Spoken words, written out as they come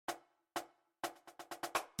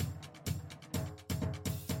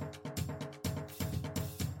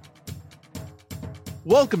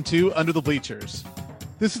Welcome to Under the Bleachers.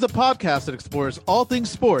 This is a podcast that explores all things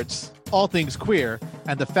sports, all things queer,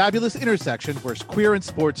 and the fabulous intersection where queer and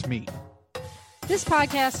sports meet. This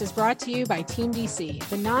podcast is brought to you by Team DC,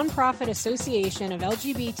 the nonprofit association of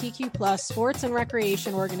LGBTQ+ sports and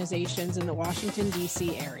recreation organizations in the Washington,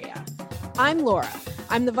 D.C. area. I'm Laura.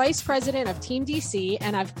 I'm the vice president of Team DC,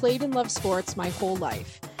 and I've played and loved sports my whole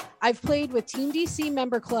life. I've played with Team DC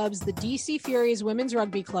member clubs, the DC Furies Women's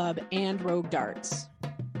Rugby Club, and Rogue Darts.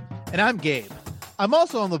 And I'm Gabe. I'm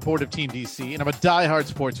also on the board of Team DC, and I'm a diehard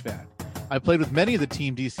sports fan. I played with many of the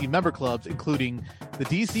Team DC member clubs, including the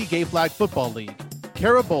DC Gay Flag Football League,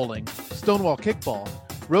 Cara Bowling, Stonewall Kickball,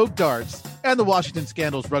 Rogue Darts, and the Washington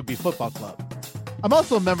Scandals Rugby Football Club. I'm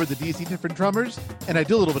also a member of the DC Different Drummers, and I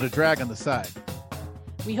do a little bit of drag on the side.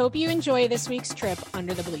 We hope you enjoy this week's trip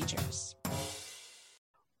under the bleachers.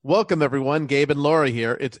 Welcome, everyone. Gabe and Laura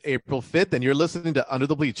here. It's April 5th, and you're listening to Under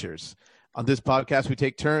the Bleachers. On this podcast, we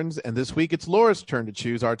take turns, and this week it's Laura's turn to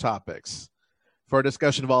choose our topics. For our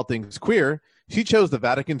discussion of all things queer, she chose the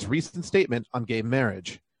Vatican's recent statement on gay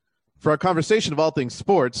marriage. For our conversation of all things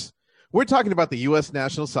sports, we're talking about the U.S.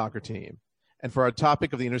 national soccer team. And for our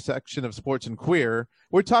topic of the intersection of sports and queer,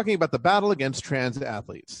 we're talking about the battle against trans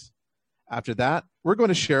athletes. After that, we're going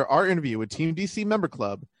to share our interview with Team DC member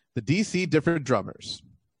club, the DC Different Drummers.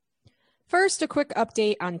 First, a quick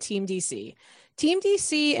update on Team DC. Team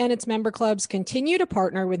DC and its member clubs continue to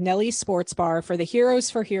partner with Nelly's Sports Bar for the Heroes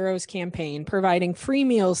for Heroes campaign, providing free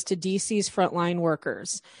meals to DC's frontline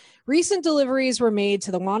workers. Recent deliveries were made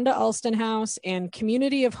to the Wanda Alston House and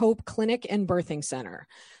Community of Hope Clinic and Birthing Center.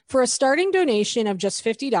 For a starting donation of just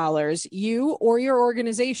 $50, you or your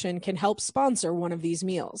organization can help sponsor one of these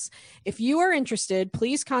meals. If you are interested,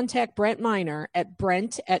 please contact Brent Miner at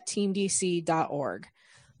brent@teamdc.org.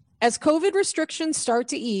 As COVID restrictions start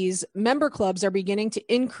to ease, member clubs are beginning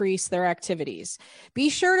to increase their activities. Be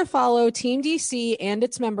sure to follow Team DC and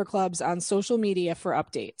its member clubs on social media for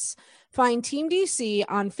updates. Find Team DC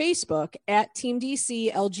on Facebook at Team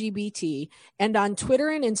DC LGBT and on Twitter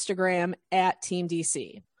and Instagram at Team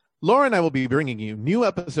DC. Laura and I will be bringing you new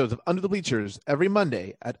episodes of Under the Bleachers every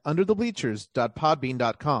Monday at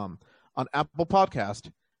underthebleachers.podbean.com, on Apple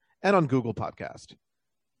Podcast, and on Google Podcast.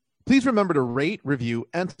 Please remember to rate, review,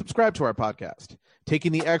 and subscribe to our podcast.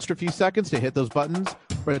 Taking the extra few seconds to hit those buttons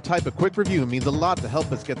or to type a quick review means a lot to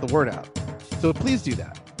help us get the word out. So please do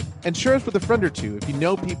that. And share us with a friend or two if you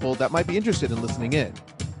know people that might be interested in listening in.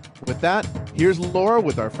 With that, here's Laura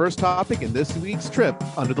with our first topic in this week's trip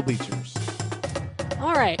under the bleachers.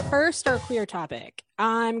 All right, first, our queer topic.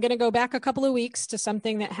 I'm going to go back a couple of weeks to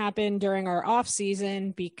something that happened during our off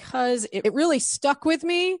season because it really stuck with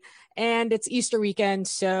me, and it's Easter weekend,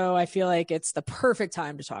 so I feel like it's the perfect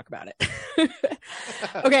time to talk about it.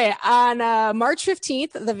 Okay, on March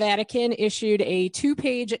 15th, the Vatican issued a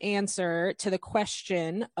 2-page answer to the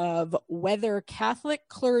question of whether Catholic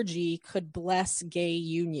clergy could bless gay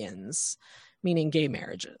unions, meaning gay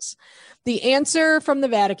marriages. The answer from the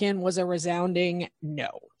Vatican was a resounding no.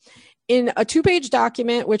 In a 2-page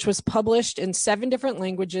document, which was published in 7 different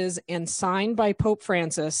languages and signed by Pope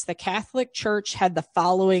Francis, the Catholic Church had the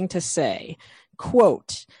following to say,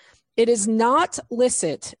 quote, "It is not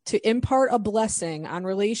licit to impart a blessing on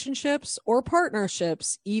relationships or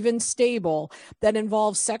partnerships, even stable, that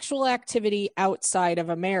involve sexual activity outside of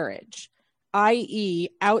a marriage, i.e.,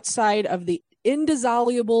 outside of the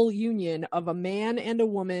indissoluble union of a man and a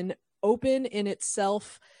woman, open in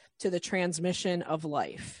itself to the transmission of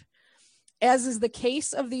life, as is the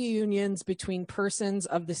case of the unions between persons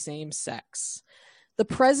of the same sex. The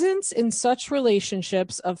presence in such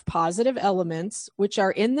relationships of positive elements, which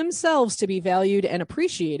are in themselves to be valued and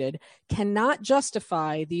appreciated, cannot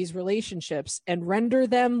justify these relationships and render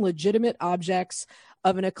them legitimate objects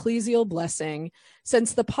of an ecclesial blessing,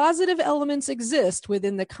 since the positive elements exist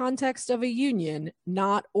within the context of a union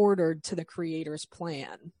not ordered to the Creator's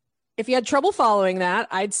plan." If you had trouble following that,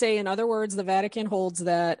 I'd say, in other words, the Vatican holds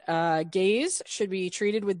that gays should be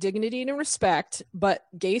treated with dignity and respect, but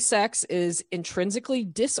gay sex is intrinsically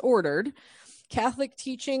disordered. Catholic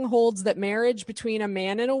teaching holds that marriage between a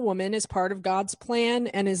man and a woman is part of God's plan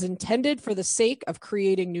and is intended for the sake of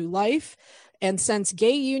creating new life. And since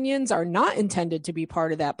gay unions are not intended to be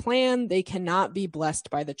part of that plan, they cannot be blessed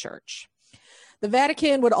by the church. The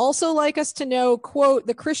Vatican would also like us to know, quote,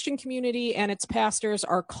 the Christian community and its pastors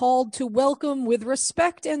are called to welcome with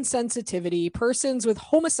respect and sensitivity persons with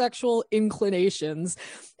homosexual inclinations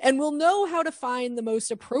and will know how to find the most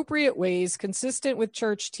appropriate ways consistent with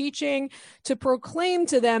church teaching to proclaim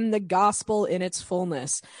to them the gospel in its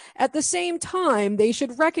fullness. At the same time, they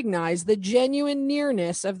should recognize the genuine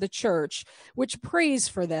nearness of the church, which prays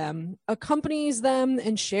for them, accompanies them,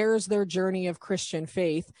 and shares their journey of Christian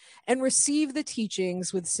faith, and receive the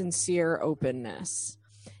teachings with sincere openness.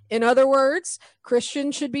 In other words,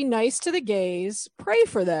 Christians should be nice to the gays, pray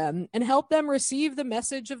for them, and help them receive the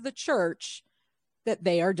message of the church that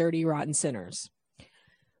they are dirty, rotten sinners.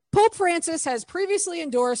 Pope Francis has previously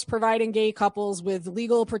endorsed providing gay couples with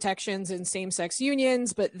legal protections in same-sex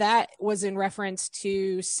unions, but that was in reference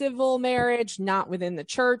to civil marriage, not within the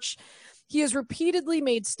church. He has repeatedly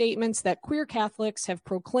made statements that queer Catholics have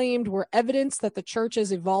proclaimed were evidence that the church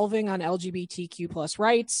is evolving on LGBTQ plus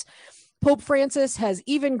rights. Pope Francis has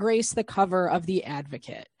even graced the cover of The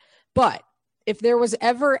Advocate. But if there was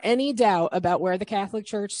ever any doubt about where the Catholic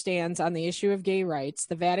Church stands on the issue of gay rights,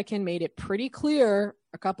 the Vatican made it pretty clear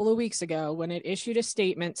a couple of weeks ago when it issued a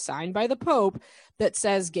statement signed by the Pope that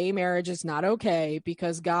says gay marriage is not okay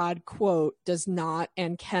because God, quote, does not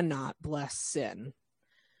and cannot bless sin.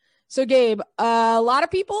 So, Gabe, a lot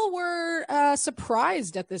of people were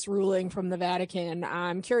surprised at this ruling from the Vatican.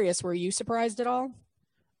 I'm curious, were you surprised at all?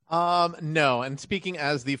 No. And speaking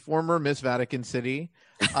as the former Miss Vatican City,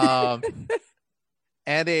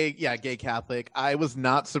 and a gay Catholic, I was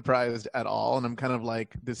not surprised at all. And I'm kind of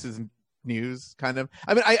like, this is news, kind of.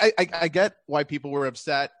 I mean, I get why people were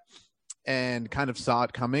upset and kind of saw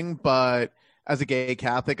it coming, but as a gay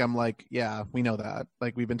Catholic, I'm like, yeah, we know that.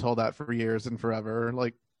 Like, we've been told that for years and forever.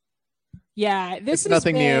 Like, yeah, this is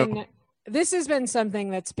nothing new. This has been something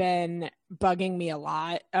that's been bugging me a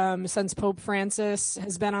lot since Pope Francis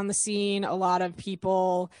has been on the scene. A lot of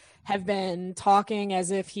people have been talking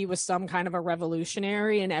as if he was some kind of a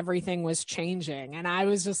revolutionary and everything was changing. And I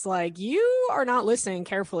was just like, you are not listening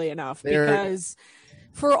carefully enough, because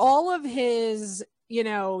for all of his,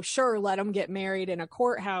 sure, let him get married in a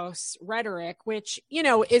courthouse rhetoric, which,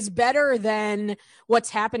 is better than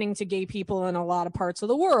what's happening to gay people in a lot of parts of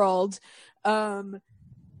the world.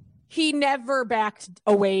 He never backed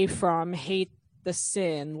away from hate the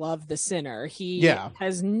sin, love the sinner. He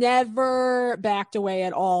has never backed away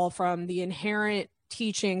at all from the inherent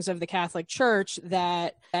teachings of the Catholic Church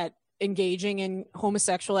that engaging in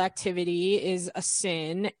homosexual activity is a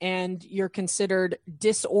sin and you're considered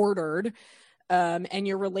disordered, and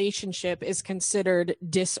your relationship is considered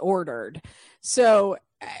disordered. So,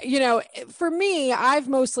 for me, I've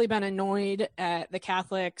mostly been annoyed at the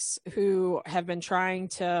Catholics who have been trying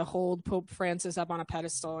to hold Pope Francis up on a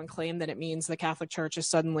pedestal and claim that it means the Catholic Church is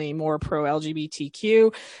suddenly more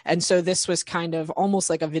pro-LGBTQ. And so this was kind of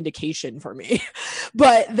almost like a vindication for me.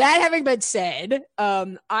 But that having been said,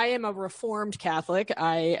 I am a Reformed Catholic.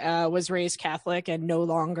 I was raised Catholic and no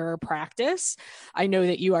longer practice. I know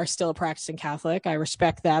that you are still a practicing Catholic. I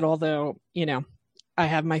respect that, although, I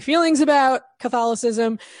have my feelings about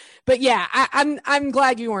Catholicism, but yeah, I'm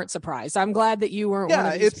glad you weren't surprised. I'm glad that you weren't one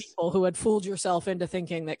of these people who had fooled yourself into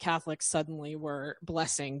thinking that Catholics suddenly were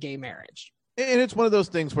blessing gay marriage. And it's one of those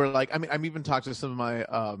things where, like, I mean, I'm even talked to some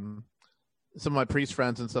of my priest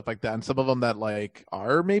friends and stuff like that, and some of them that like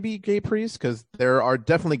are maybe gay priests, because there are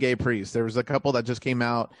definitely gay priests. There was a couple that just came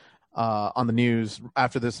out on the news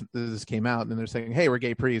after this came out, and they're saying, "Hey, we're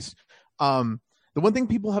gay priests." The one thing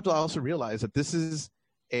people have to also realize that this is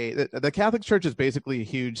the Catholic Church is basically a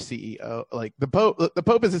huge CEO. Like the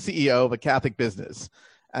Pope is a CEO of a Catholic business,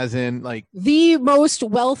 as in like the most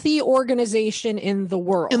wealthy organization in the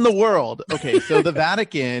world. Okay, so the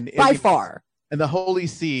Vatican by far, and the Holy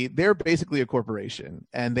See, they're basically a corporation,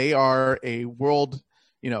 and they are a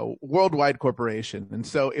worldwide corporation. And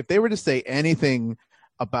so if they were to say anything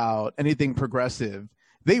about anything progressive,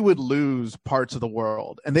 they would lose parts of the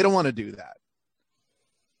world, and they don't want to do that.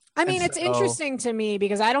 I mean, it's interesting to me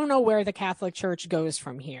because I don't know where the Catholic Church goes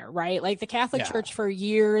from here, right? Like the Catholic Church for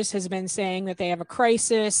years has been saying that they have a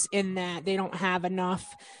crisis in that they don't have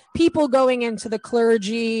enough people going into the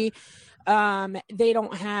clergy. They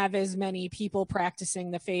don't have as many people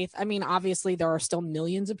practicing the faith. I mean, obviously there are still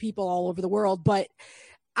millions of people all over the world, but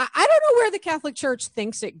I don't know where the Catholic Church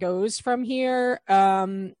thinks it goes from here.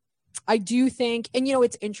 I do think, and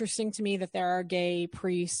it's interesting to me that there are gay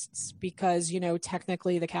priests because,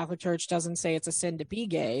 technically the Catholic Church doesn't say it's a sin to be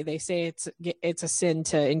gay. They say it's a sin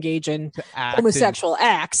to engage in homosexual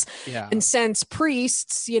acts. Yeah. And since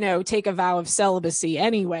priests, take a vow of celibacy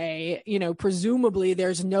anyway, presumably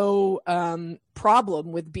there's no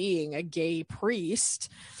problem with being a gay priest.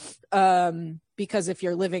 Because if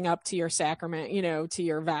you're living up to your sacrament, to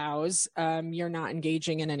your vows, you're not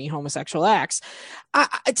engaging in any homosexual acts.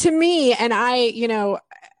 To me, and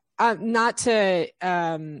not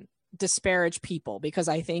to disparage people, because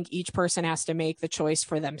I think each person has to make the choice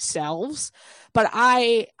for themselves. But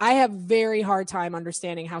I have very hard time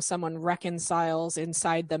understanding how someone reconciles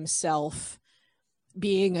inside themselves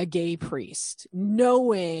being a gay priest,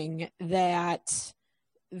 knowing that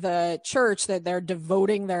the church that they're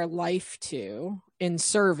devoting their life to in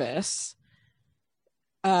service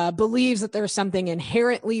believes that there's something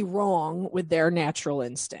inherently wrong with their natural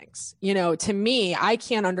instincts. To me, I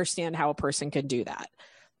can't understand how a person could do that.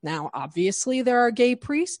 Now, obviously, there are gay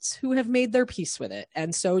priests who have made their peace with it,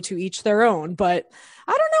 and so to each their own. But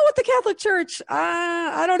I don't know what the Catholic Church,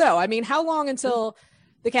 I don't know. I mean, how long until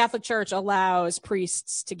the Catholic Church allows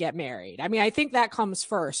priests to get married? I mean, I think that comes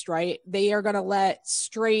first, right? They are going to let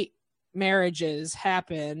straight marriages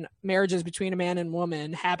happen, marriages between a man and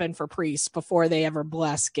woman happen for priests before they ever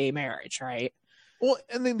bless gay marriage, right? Well,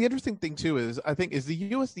 and then the interesting thing too is, I think, is the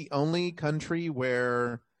U.S. the only country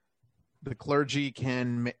where the clergy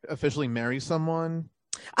can officially marry someone?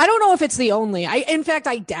 I don't know if it's the only. In fact,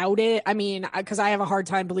 I doubt it. I mean, because I have a hard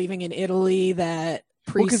time believing in Italy that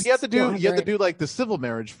priests. Because you have to do like the civil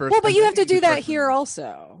marriage first. Well, but you have to do that here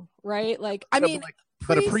also, right? Like, I mean,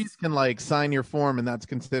 but a priest can like sign your form, and that's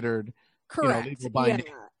considered correct. Legal binding.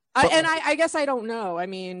 Yeah. I guess I don't know. I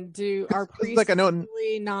mean, do our priests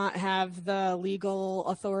really not have the legal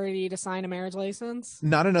authority to sign a marriage license?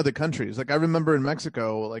 Not in other countries. Like I remember in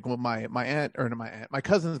Mexico, like when my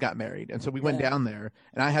cousins got married, and so we went down there,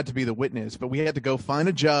 and I had to be the witness, but we had to go find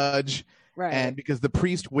a judge, right? And because the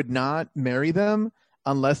priest would not marry them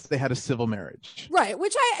unless they had a civil marriage, right?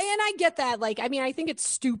 Which I get that. Like, I mean, I think it's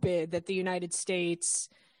stupid that the United States.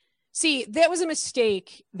 See, that was a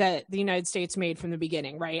mistake that the United States made from the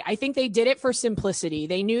beginning, right? I think they did it for simplicity.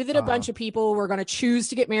 They knew that a bunch of people were going to choose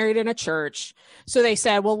to get married in a church. So they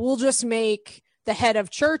said, well, we'll just make the head of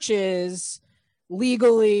churches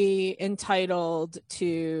legally entitled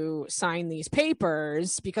to sign these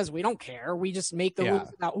papers because we don't care. We just make the rules.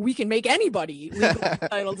 We can make anybody legally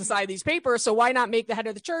entitled to sign these papers. So why not make the head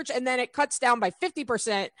of the church? And then it cuts down by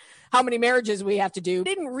 50% how many marriages we have to do.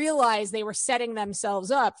 Didn't realize they were setting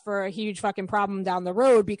themselves up for a huge fucking problem down the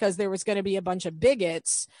road, because there was going to be a bunch of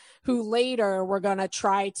bigots who later were going to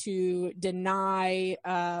try to deny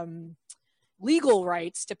legal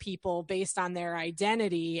rights to people based on their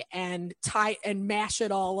identity and mash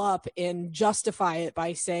it all up and justify it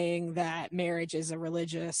by saying that marriage is a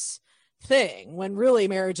religious thing, when really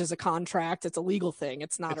marriage is a contract. It's a legal thing.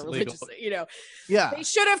 It's not a religious thing, Yeah. They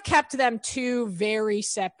should have kept them two very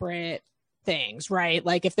separate things, right?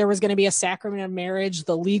 Like if there was going to be a sacrament of marriage,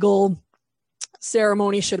 the legal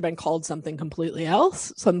ceremony should have been called something completely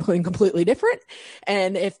else, something completely different.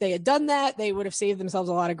 And if they had done that, they would have saved themselves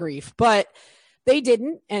a lot of grief, but they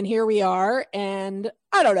didn't. And here we are. And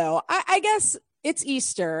I don't know, I guess it's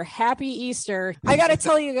Easter. Happy Easter. I got to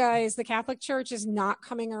tell you guys, the Catholic Church is not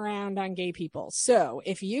coming around on gay people. So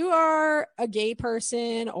if you are a gay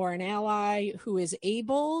person or an ally who is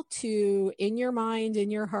able to, in your mind, in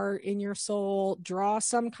your heart, in your soul, draw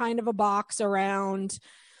some kind of a box around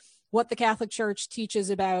what the Catholic Church teaches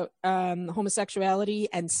about homosexuality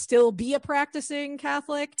and still be a practicing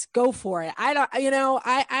Catholic, go for it. I'm not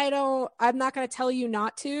going to tell you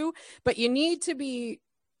not to, but you need to be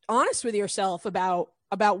honest with yourself about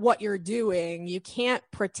what you're doing. You can't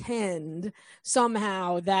pretend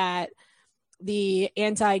somehow that the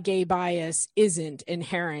anti-gay bias isn't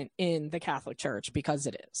inherent in the Catholic Church, because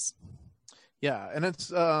it is. Yeah. And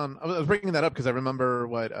it's, I was bringing that up because I remember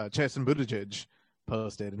what Chasten Buttigieg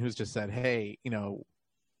posted, and who's just said, hey,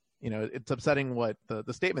 it's upsetting what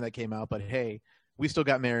the statement that came out, but hey, we still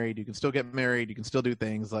got married. You can still get married. You can still do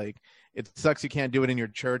things. Like, it sucks you can't do it in your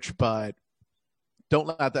church, but don't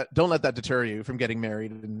let that deter you from getting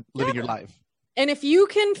married and living your life. And if you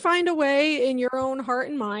can find a way in your own heart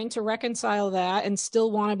and mind to reconcile that and still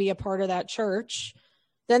want to be a part of that church,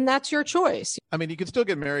 then that's your choice. I mean, you can still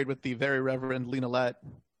get married with the very Reverend Lena Lett,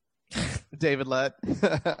 David Lett.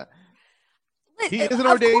 He is an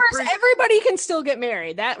ordained priest. Everybody can still get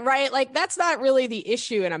married. That right? Like, that's not really the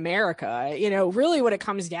issue in America. Really what it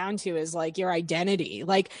comes down to is like your identity.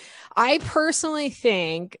 Like, I personally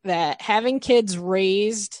think that having kids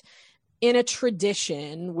raised in a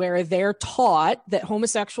tradition where they're taught that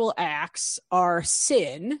homosexual acts are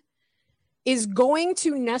sin is going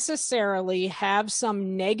to necessarily have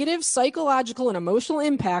some negative psychological and emotional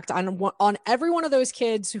impact on every one of those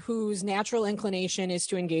kids whose natural inclination is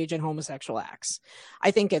to engage in homosexual acts. I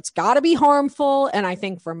think it's got to be harmful. And I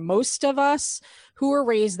think for most of us who are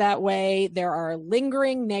raised that way, there are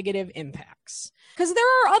lingering negative impacts. Because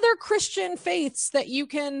there are other Christian faiths that you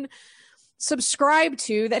can subscribe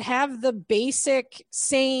to that have the basic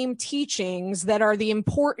same teachings that are the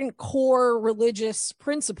important core religious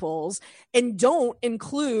principles and don't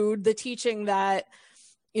include the teaching that,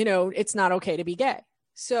 it's not okay to be gay.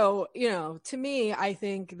 So, to me, I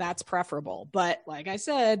think that's preferable. But like I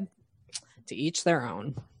said, to each their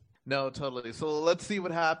own. No, totally. So let's see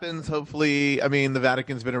what happens. Hopefully, the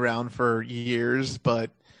Vatican's been around for years, but,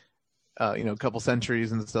 a couple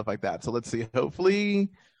centuries and stuff like that. So let's see. Hopefully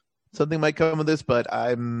something might come of this, but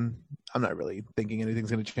I'm not really thinking anything's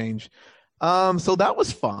going to change. So that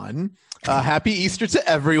was fun. Happy Easter to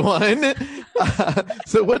everyone.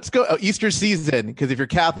 So Easter season, because if you're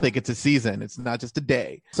Catholic, it's a season. It's not just a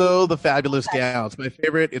day. So the fabulous gowns. My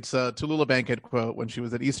favorite, it's a Tallulah Bankhead quote when she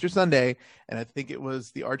was at Easter Sunday, and I think it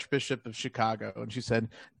was the Archbishop of Chicago, and she said,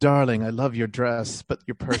 "Darling, I love your dress, but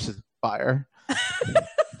your purse is fire."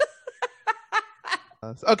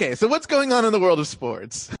 Okay, so what's going on in the world of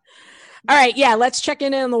sports? All right, yeah, let's check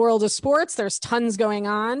in the world of sports. There's tons going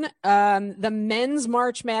on. The men's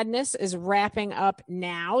March Madness is wrapping up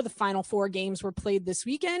now. The final 4 games were played this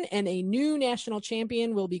weekend, and a new national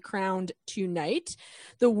champion will be crowned tonight.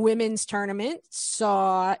 The women's tournament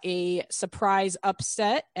saw a surprise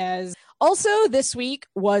upset, as also this week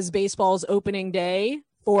was baseball's opening day.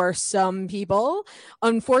 For some people,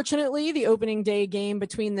 unfortunately, the opening day game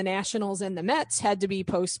between the Nationals and the Mets had to be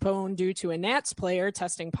postponed due to a Nats player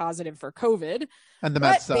testing positive for COVID. And the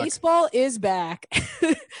Mets suck. Baseball is back.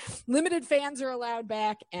 Limited fans are allowed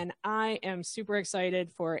back, and I am super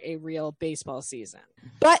excited for a real baseball season.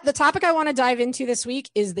 But the topic I want to dive into this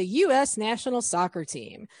week is the U.S. national soccer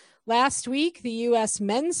team. Last week, the U.S.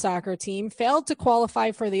 men's soccer team failed to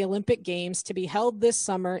qualify for the Olympic Games to be held this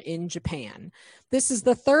summer in Japan. This is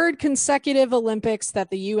the 3rd consecutive Olympics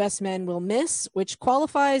that the U.S. men will miss, which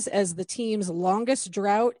qualifies as the team's longest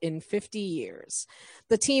drought in 50 years.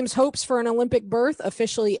 The team's hopes for an Olympic berth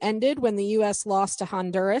officially ended when the U.S. lost to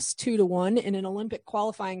Honduras 2-1 in an Olympic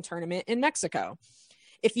qualifying tournament in Mexico.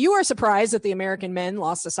 If you are surprised that the American men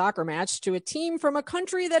lost a soccer match to a team from a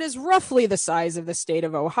country that is roughly the size of the state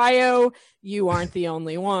of Ohio, you aren't the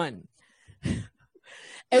only one.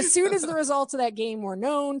 As soon as the results of that game were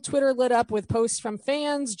known, Twitter lit up with posts from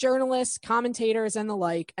fans, journalists, commentators, and the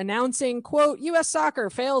like, announcing, quote, U.S. soccer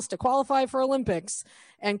fails to qualify for Olympics,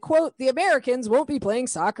 and, quote, the Americans won't be playing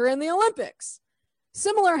soccer in the Olympics.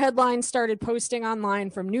 Similar headlines started posting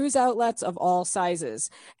online from news outlets of all sizes,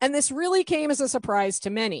 and this really came as a surprise to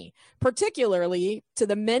many, particularly to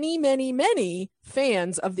the many, many, many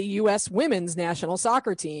fans of the U.S. women's national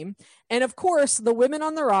soccer team, and of course, the women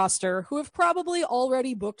on the roster who have probably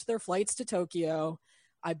already booked their flights to Tokyo.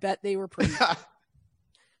 I bet they were pretty...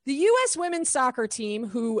 The U.S. women's soccer team,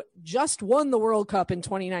 who just won the World Cup in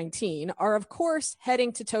 2019, are, of course,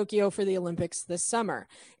 heading to Tokyo for the Olympics this summer.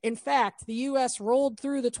 In fact, the U.S. rolled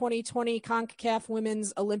through the 2020 CONCACAF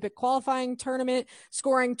Women's Olympic qualifying tournament,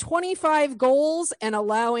 scoring 25 goals and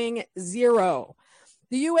allowing 0.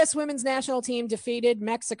 The U.S. women's national team defeated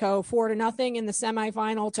Mexico 4-0 in the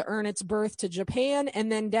semifinal to earn its berth to Japan,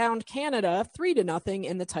 and then downed Canada 3-0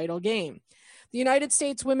 in the title game. The United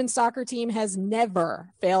States women's soccer team has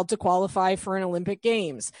never failed to qualify for an Olympic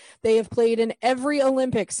Games. They have played in every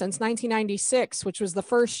Olympics since 1996, which was the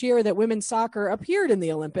first year that women's soccer appeared in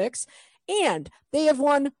the Olympics, and they have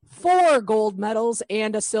won 4 gold medals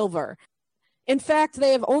and a silver. In fact,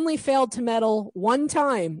 they have only failed to medal one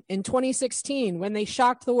time in 2016 when they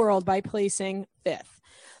shocked the world by placing 5th.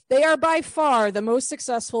 They are by far the most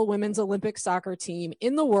successful women's Olympic soccer team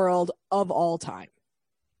in the world of all time.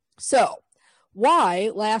 So,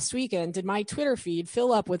 why last weekend did my Twitter feed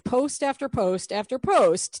fill up with post after post after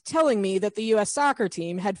post telling me that the U.S. soccer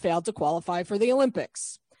team had failed to qualify for the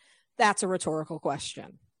Olympics? That's a rhetorical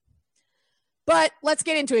question. But let's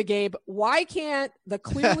get into it, Gabe. Why can't the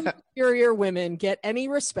clearly superior women get any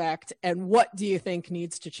respect, and what do you think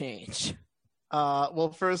needs to change?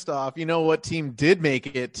 Well, first off, you know what team did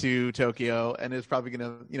make it to Tokyo and is probably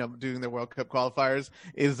going to, doing their World Cup qualifiers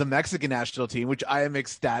is the Mexican national team, which I am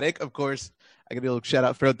ecstatic. Of course, I got a little shout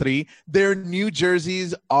out for Tri. Their new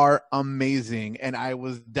jerseys are amazing, and I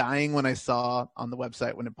was dying when I saw on the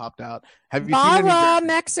website when it popped out. Have you seen their new jerseys?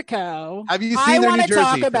 Mexico. Have you seen their new jerseys? I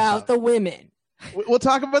want to talk about the women. We'll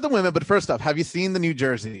talk about the women, but first off, have you seen the new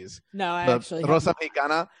jerseys? No, I The actually Rosa haven't.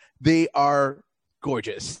 Mexicana. They are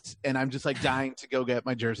gorgeous, and I'm just like dying to go get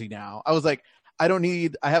my jersey now. I was like, I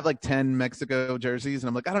have like 10 Mexico jerseys, and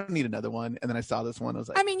I'm like, I don't need another one. And then I saw this one. I was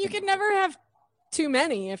like, I mean, you can never have too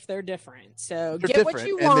many if they're different. So They're get what different,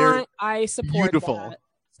 you and they're want. I support beautiful. that.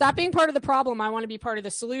 Stop being part of the problem. I want to be part of the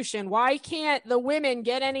solution. Why can't the women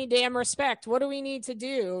get any damn respect? What do we need to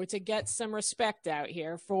do to get some respect out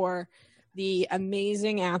here for the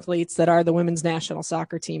amazing athletes that are the women's national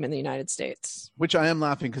soccer team in the United States? Which I am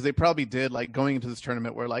laughing because they probably did, like, going into this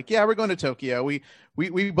tournament. We're like, yeah, we're going to Tokyo. We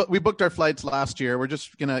booked our flights last year. We're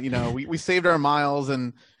just gonna, we saved our miles,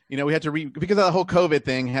 and we had to because of the whole COVID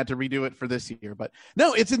thing, had to redo it for this year. But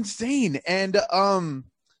no, it's insane. And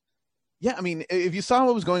yeah, I mean, if you saw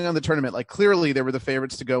what was going on in the tournament, like, clearly they were the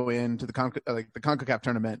favorites to go into the CONCACAF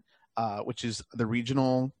tournament, which is the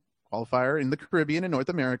regional qualifier in the Caribbean and North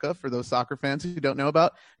America, for those soccer fans who don't know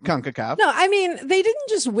about CONCACAF. No, I mean, they didn't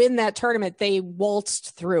just win that tournament. They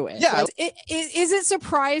waltzed through it. Yeah. Is it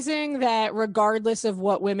surprising that regardless of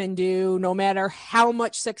what women do, no matter how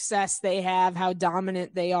much success they have, how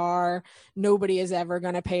dominant they are, nobody is ever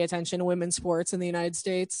going to pay attention to women's sports in the United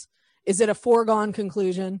States? Is it a foregone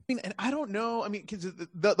conclusion? I mean, and I don't know. I mean, because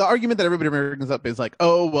the argument that everybody brings up is like,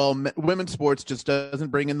 oh, well, women's sports just doesn't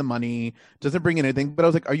bring in the money, doesn't bring in anything. But I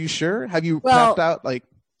was like, are you sure? Have you tapped out? Like,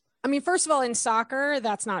 I mean, first of all, in soccer,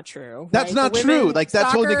 that's not true. That's not true. Like,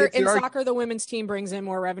 that's soccer, in soccer, the women's team brings in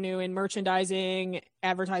more revenue in merchandising,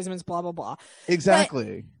 advertisements, blah, blah, blah.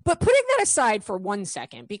 Exactly. But putting that aside for 1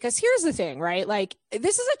 second, because here's the thing, right? Like,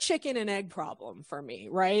 this is a chicken and egg problem for me,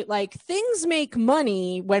 right? Like, things make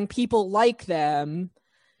money when people like them.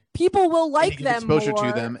 People will like them exposure more.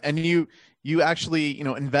 to them, and you actually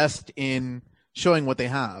invest in showing what they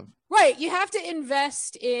have. Right. You have to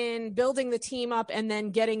invest in building the team up and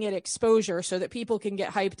then getting it exposure so that people can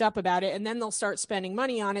get hyped up about it, and then they'll start spending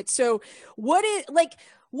money on it. So what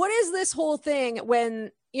is this whole thing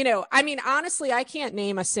when, I mean, honestly, I can't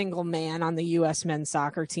name a single man on the U.S. men's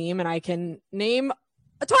soccer team, and I can name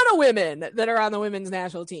a ton of women that are on the women's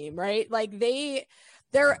national team, right? Like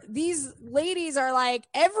these ladies are like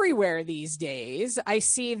everywhere these days. I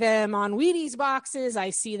see them on Wheaties boxes.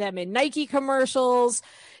 I see them in Nike commercials.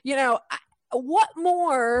 What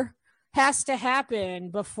more has to happen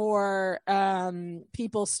before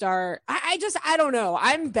people start? I don't know.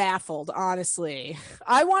 I'm baffled, honestly.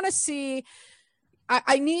 I want to see,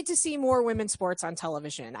 I need to see more women's sports on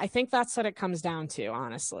television. I think that's what it comes down to,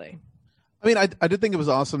 honestly. I mean, I did think it was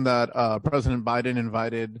awesome that President Biden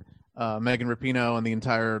invited Megan Rapinoe and the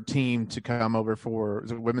entire team to come over for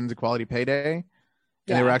Women's Equality Pay Day.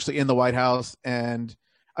 And they were actually in the White House. And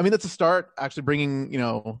I mean, that's a start, actually bringing,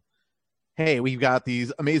 hey, we've got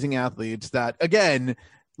these amazing athletes that, again,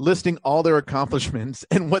 listing all their accomplishments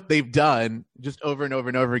and what they've done just over and over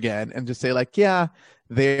and over again, and just say, like, yeah,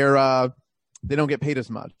 they don't get paid as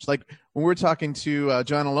much. Like, when we were talking to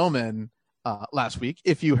Joanna Lohman last week,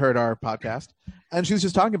 if you heard our podcast, and she was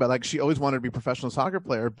just talking about, like, she always wanted to be a professional soccer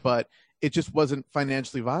player, but it just wasn't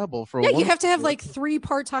financially viable for a woman. You have to have like 3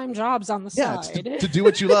 part-time jobs on the side to do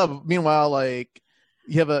what you love. Meanwhile, like,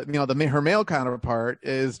 you have her male counterpart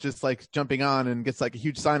is just like jumping on and gets like a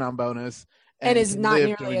huge sign-on bonus and is not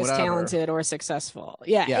nearly as talented or successful.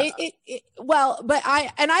 Well, but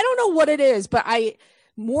I don't know what it is, but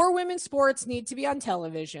more women's sports need to be on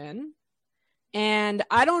television. And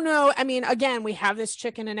I don't know. I mean, again, we have this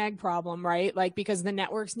chicken and egg problem, right? Like, because the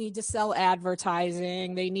networks need to sell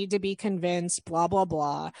advertising, they need to be convinced, blah, blah,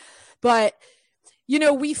 blah. But,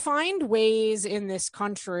 we find ways in this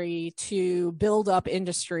country to build up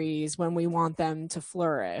industries when we want them to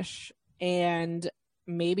flourish. And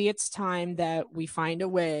maybe it's time that we find a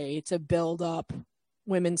way to build up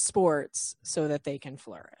women's sports so that they can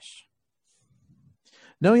flourish.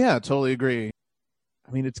 No, yeah, totally agree.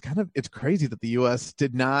 I mean, it's crazy that the U.S.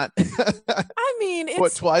 did not. I mean,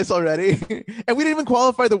 it's twice already, and we didn't even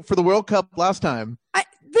qualify for the World Cup last time.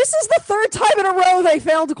 This is the 3rd time in a row they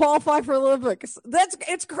failed to qualify for Olympics.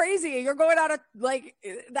 It's crazy. You're going out of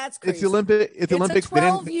that's crazy. It's the Olympics. It's a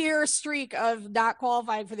 12-year streak of not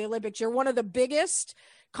qualifying for the Olympics. You're one of the biggest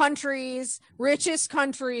countries, richest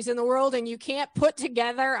countries in the world, and you can't put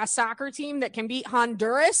together a soccer team that can beat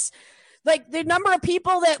Honduras. Like, the number of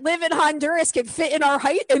people that live in Honduras can fit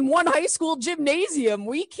in one high school gymnasium.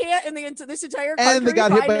 We can't into this entire country. And they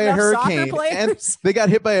got hit by a hurricane. And they got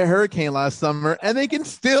hit by a hurricane last summer, and they can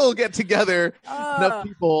still get together enough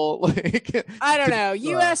people. Like, I don't know.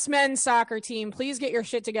 U.S. men's soccer team, please get your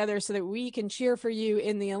shit together so that we can cheer for you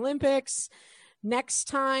in the Olympics. Next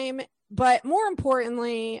time, But more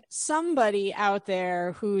importantly, somebody out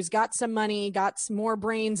there who's got some money, got some more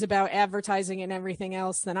brains about advertising and everything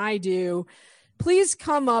else than I do, please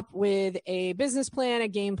come up with a business plan, a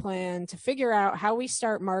game plan to figure out how we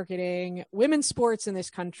start marketing women's sports in this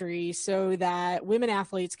country so that women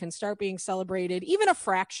athletes can start being celebrated even a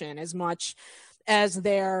fraction as much as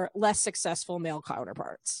their less successful male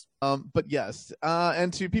counterparts. But yes,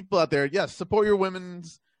 and to people out there, yes, support your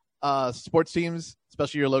women's sports teams,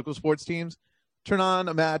 especially your local sports teams. Turn on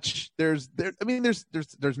a match. There's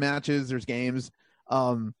matches, there's games.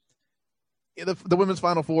 The women's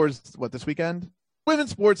Final Four is this weekend?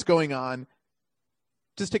 Women's sports going on.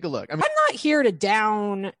 Just take a look. I'm not here to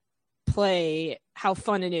downplay how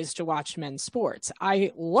fun it is to watch men's sports.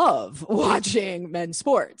 I love watching men's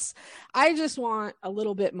sports. I just want a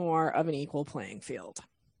little bit more of an equal playing field.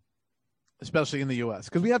 Especially in the U.S.,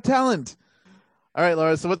 because we have talent. All right,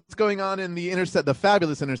 Laura, so what's going on in the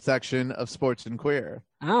fabulous intersection of sports and queer?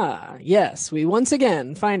 Yes, we once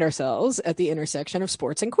again find ourselves at the intersection of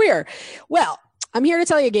sports and queer. Well, I'm here to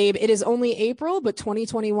tell you, Gabe, it is only April, but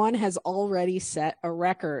 2021 has already set a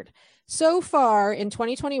record. So far in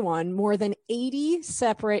 2021, more than 80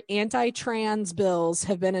 separate anti-trans bills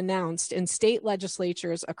have been announced in state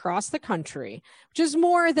legislatures across the country, which is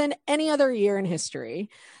more than any other year in history.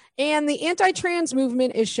 And the anti-trans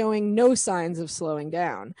movement is showing no signs of slowing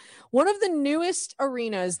down. One of the newest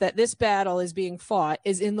arenas that this battle is being fought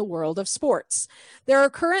is in the world of sports. There are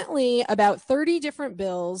currently about 30 different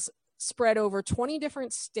bills spread over 20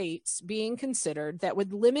 different states being considered that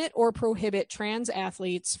would limit or prohibit trans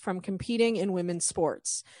athletes from competing in women's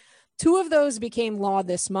sports. 2 of those became law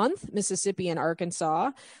this month, Mississippi and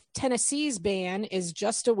Arkansas. Tennessee's ban is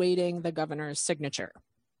just awaiting the governor's signature.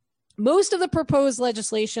 Most of the proposed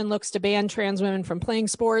legislation looks to ban trans women from playing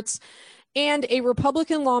sports, and a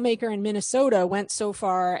Republican lawmaker in Minnesota went so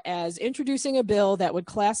far as introducing a bill that would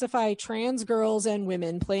classify trans girls and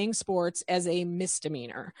women playing sports as a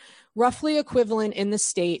misdemeanor, roughly equivalent in the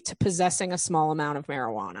state to possessing a small amount of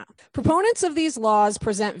marijuana. Proponents of these laws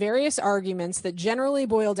present various arguments that generally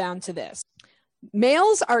boil down to this.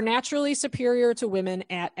 Males are naturally superior to women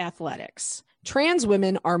at athletics. Trans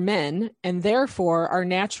women are men and therefore are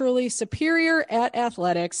naturally superior at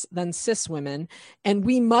athletics than cis women, and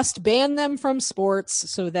we must ban them from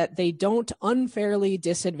sports so that they don't unfairly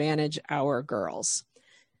disadvantage our girls.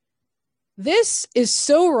 This is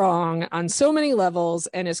so wrong on so many levels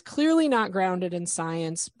and is clearly not grounded in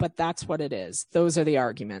science, but that's what it is. Those are the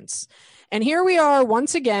arguments. And here we are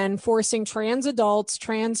once again forcing trans adults,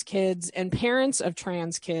 trans kids, and parents of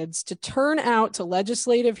trans kids to turn out to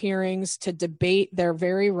legislative hearings to debate their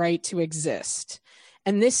very right to exist.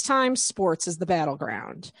 And this time, sports is the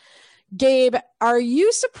battleground. Gabe, are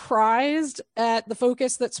you surprised at the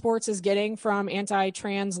focus that sports is getting from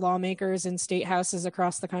anti-trans lawmakers in state houses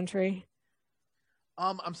across the country?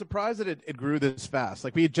 I'm surprised that it grew this fast.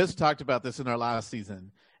 Like, we had just talked about this in our last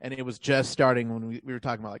season, and it was just starting when we were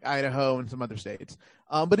talking about like Idaho and some other states.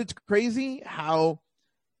 But it's crazy how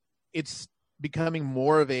it's becoming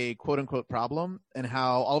more of a quote unquote problem, and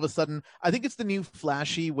how all of a sudden, I think it's the new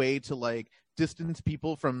flashy way to like distance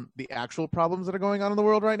people from the actual problems that are going on in the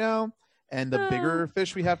world right now and the bigger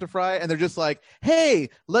fish we have to fry. And they're just like, hey,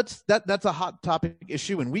 that's a hot topic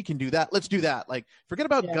issue and we can do that. Let's do that. Like, forget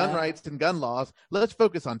about gun rights and gun laws. Let's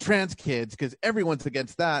focus on trans kids because everyone's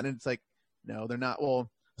against that. And it's like, no, they're not. Well,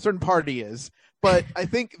 a certain party is, but I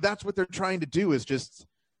think that's what they're trying to do is just,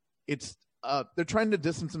 they're trying to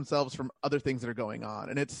distance themselves from other things that are going on.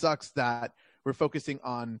 And it sucks that we're focusing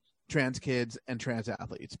on trans kids and trans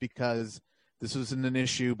athletes because this wasn't an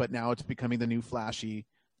issue, but now it's becoming the new flashy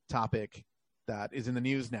topic that is in the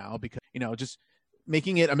news now because, just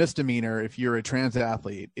making it a misdemeanor if you're a trans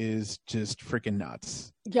athlete is just freaking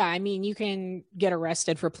nuts. Yeah, I mean, you can get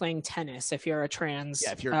arrested for playing tennis if you're a trans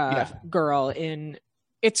girl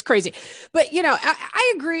it's crazy. But,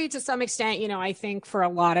 I agree to some extent. I think for a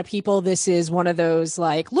lot of people, this is one of those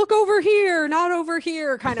like, look over here, not over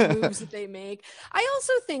here kind of moves that they make. I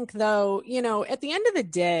also think, though, at the end of the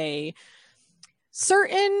day,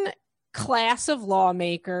 certain class of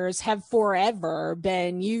lawmakers have forever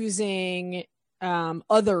been using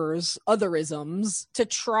otherisms to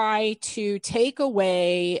try to take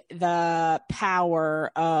away the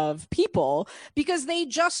power of people because they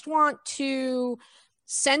just want to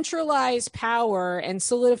centralize power and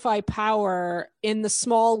solidify power in the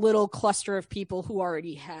small little cluster of people who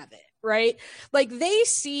already have it. Right? Like, they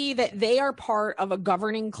see that they are part of a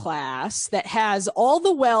governing class that has all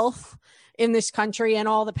the wealth in this country and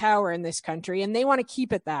all the power in this country, and they want to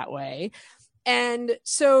keep it that way. And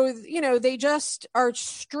so, they just are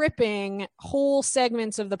stripping whole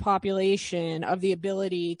segments of the population of the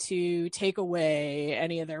ability to take away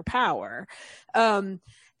any of their power.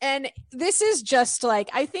 And this is just like,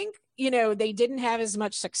 I think, they didn't have as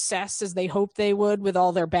much success as they hoped they would with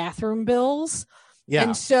all their bathroom bills. Yeah.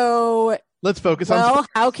 And so let's focus on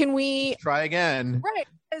how can we try again? Right.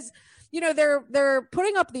 Because they're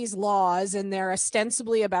putting up these laws and they're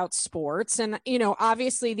ostensibly about sports. And,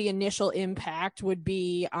 obviously the initial impact would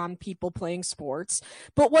be on people playing sports.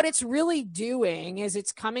 But what it's really doing is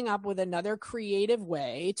it's coming up with another creative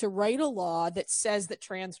way to write a law that says that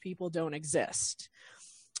trans people don't exist.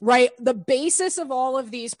 Right. The basis of all of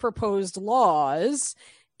these proposed laws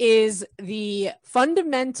is the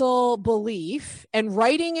fundamental belief, and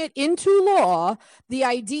writing it into law, the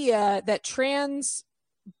idea that trans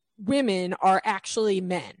women are actually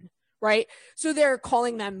men, right? So they're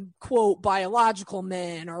calling them, quote, biological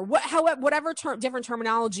men, or whatever different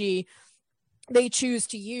terminology they choose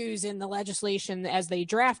to use in the legislation as they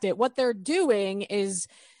draft it. What they're doing is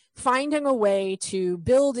finding a way to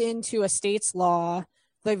build into a state's law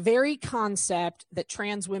the very concept that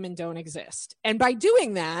trans women don't exist. And by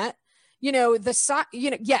doing that,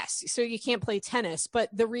 yes, so you can't play tennis, but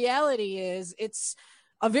the reality is it's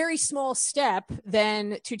a very small step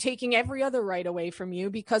then to taking every other right away from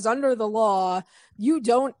you, because under the law, you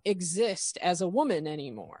don't exist as a woman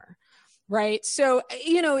anymore. Right. So,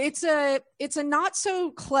 it's a not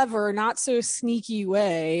so clever, not so sneaky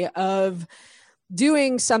way of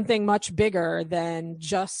doing something much bigger than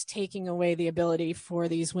just taking away the ability for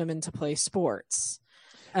these women to play sports.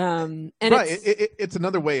 And right. It's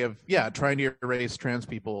another way of, trying to erase trans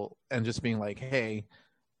people and just being like, hey,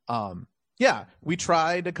 we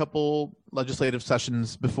tried a couple legislative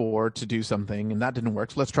sessions before to do something and that didn't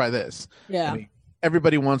work. So let's try this. Yeah.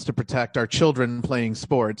 Everybody wants to protect our children playing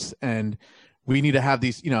sports, and we need to have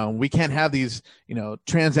these, we can't have these,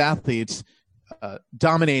 trans athletes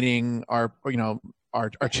dominating our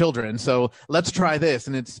children. So let's try this.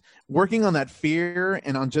 And it's working on that fear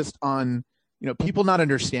and on people not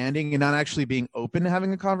understanding and not actually being open to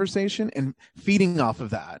having a conversation and feeding off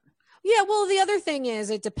of that. Yeah, well, the other thing is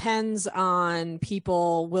it depends on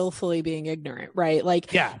people willfully being ignorant, right?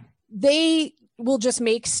 Like, they will just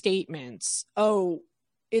make statements. Oh,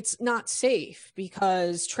 it's not safe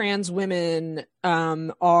because trans women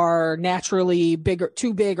are naturally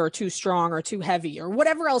too big or too strong or too heavy or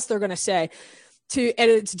whatever else they're going to say. And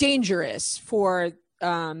it's dangerous for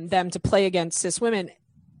them to play against cis women.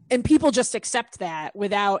 And people just accept that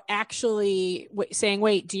without actually saying,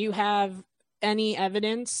 wait, do you have any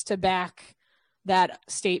evidence to back that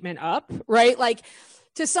statement up? Right? Like,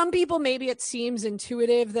 to some people, maybe it seems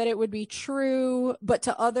intuitive that it would be true, but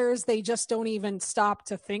to others, they just don't even stop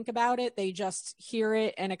to think about it. They just hear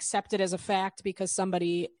it and accept it as a fact because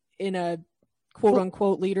somebody in a quote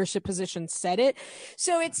unquote leadership position said it.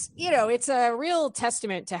 So it's a real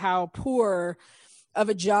testament to how poor of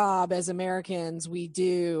a job as Americans we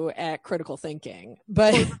do at critical thinking.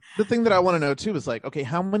 But the thing that I want to know too is like, okay,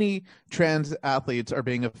 how many trans athletes are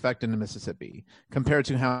being affected in Mississippi compared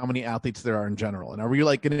to how many athletes there are in general? And are we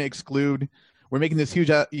like going to exclude, we're making this huge,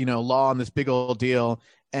 law on this big old deal.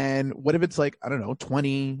 And what if it's like, I don't know,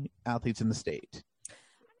 20 athletes in the state?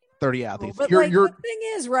 30 athletes. But the thing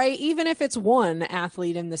is, right, even if it's one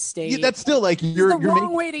athlete in the state, that's still like you're the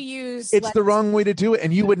wrong way to use. It's the wrong way to do it,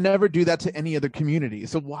 and you would never do that to any other community.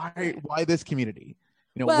 So why this community?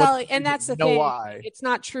 And that's the thing. Why? It's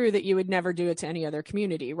not true that you would never do it to any other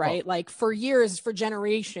community, right? Like for years, for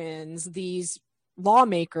generations, these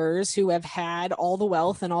lawmakers who have had all the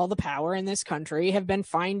wealth and all the power in this country have been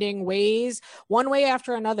finding ways, one way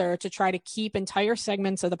after another, to try to keep entire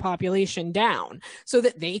segments of the population down so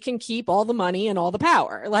that they can keep all the money and all the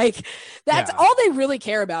power. Like that's all they really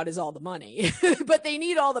care about is all the money, but they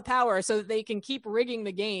need all the power so that they can keep rigging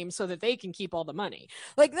the game so that they can keep all the money.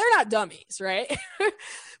 Like they're not dummies, right?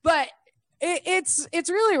 But it's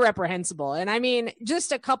really reprehensible. And I mean,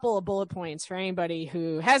 just a couple of bullet points for anybody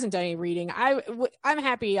who hasn't done any reading. I'm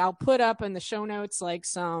happy. I'll put up in the show notes like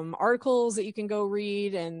some articles that you can go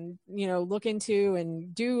read and, look into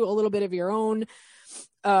and do a little bit of your own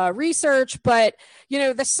research. But,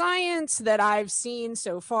 the science that I've seen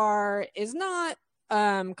so far is not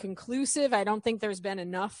conclusive. I don't think there's been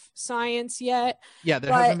enough science yet. Yeah,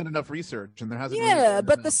 there hasn't been enough research, and there hasn't. Yeah,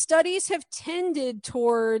 but the studies have tended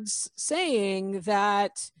towards saying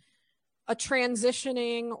that a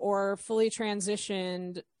transitioning or fully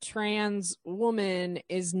transitioned trans woman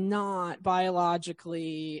is not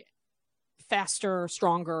biologically faster,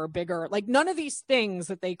 stronger, bigger. Like none of these things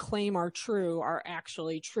that they claim are true are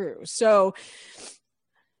actually true. So,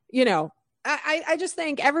 I just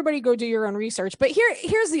think everybody go do your own research. But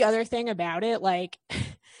here's the other thing about it. Like,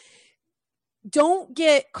 don't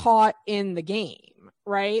get caught in the game,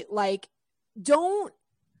 right? Like, don't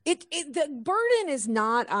the burden is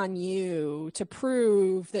not on you to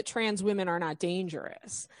prove that trans women are not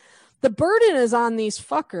dangerous. The burden is on these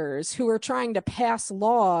fuckers who are trying to pass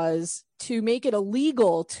laws to make it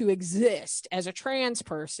illegal to exist as a trans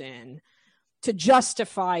person to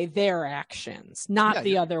justify their actions, not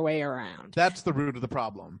the other way around. That's the root of the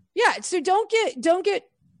problem. Yeah. So don't get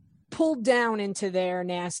pulled down into their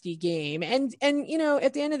nasty game. And you know,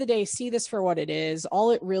 at the end of the day, see this for what it is.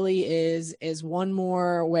 All it really is one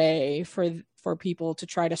more way for people to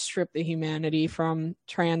try to strip the humanity from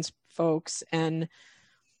trans folks. And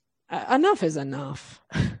enough is enough.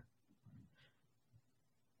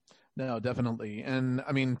 No, definitely. And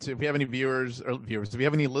I mean, if we have any viewers, if we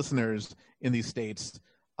have any listeners in these states,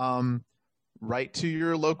 write to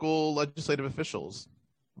your local legislative officials,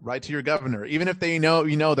 write to your governor, even if they know,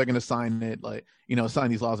 they're going to sign it, like, sign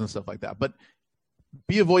these laws and stuff like that. But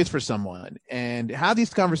be a voice for someone and have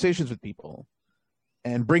these conversations with people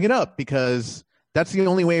and bring it up, because that's the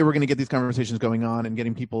only way we're going to get these conversations going on and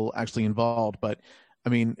getting people actually involved. But I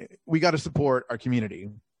mean, we got to support our community.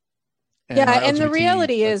 And the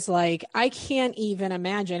reality is, like, I can't even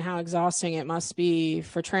imagine how exhausting it must be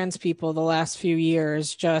for trans people the last few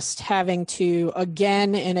years, just having to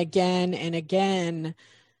again and again and again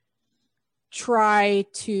try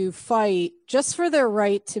to fight just for their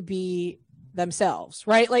right to be themselves,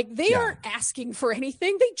 right? Like, they aren't asking for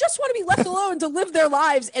anything. They just want to be left alone to live their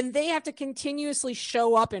lives, and they have to continuously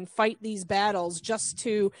show up and fight these battles just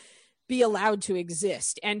to be allowed to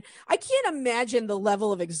exist. And I can't imagine the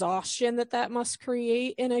level of exhaustion that must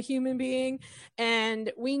create in a human being.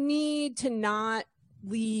 And we need to not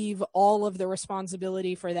leave all of the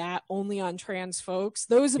responsibility for that only on trans folks.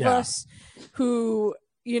 Those of us who,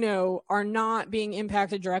 are not being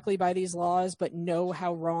impacted directly by these laws, but know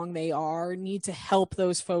how wrong they are, need to help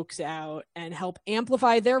those folks out and help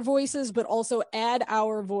amplify their voices, but also add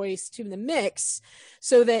our voice to the mix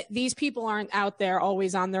so that these people aren't out there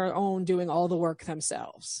always on their own doing all the work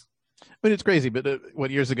themselves. I mean, it's crazy, but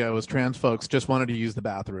what years ago was trans folks just wanted to use the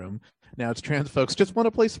bathroom. Now it's trans folks just want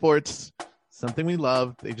to play sports, something we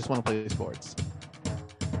love. They just want to play sports.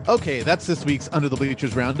 Okay, that's this week's Under the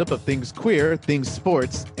Bleachers roundup of things queer, things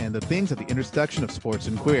sports, and the things at the intersection of sports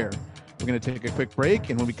and queer. We're going to take a quick break,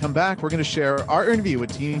 and when we come back, we're going to share our interview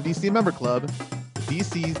with Team DC Member Club,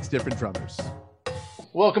 DC's Different Drummers.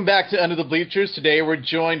 Welcome back to Under the Bleachers. Today we're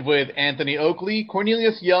joined with Anthony Oakley,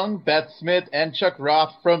 Cornelius Young, Beth Smith, and Chuck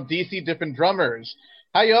Roth from DC Different Drummers.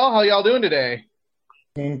 How y'all doing today?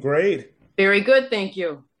 Doing great. Very good, thank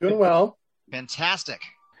you. Doing well. Fantastic.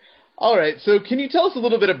 All right, so can you tell us a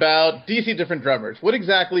little bit about DC Different Drummers? What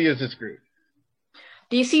exactly is this group?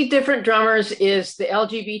 DC Different Drummers is the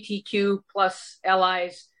LGBTQ plus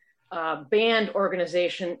allies band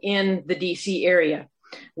organization in the DC area.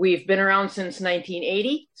 We've been around since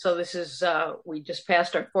 1980, so this is, we just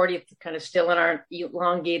passed our 40th, kind of still in our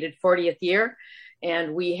elongated 40th year.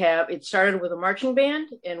 And it started with a marching band,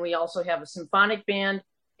 and we also have a symphonic band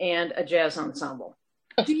and a jazz ensemble.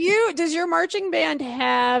 Does your marching band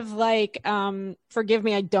have, like, forgive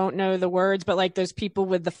me, I don't know the words, but like those people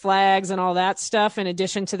with the flags and all that stuff in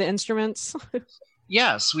addition to the instruments?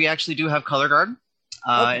 Yes, we actually do have color guard.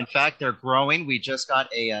 Okay. In fact, they're growing. We just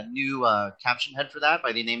got a new caption head for that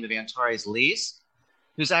by the name of Antares Lees,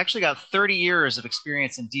 who's actually got 30 years of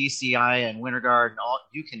experience in DCI and Winter Guard and all,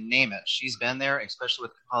 you can name it. She's been there, especially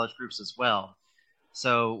with college groups as well.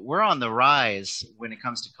 So we're on the rise when it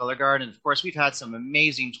comes to color guard. And of course, we've had some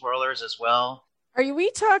amazing twirlers as well. Are we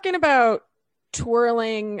talking about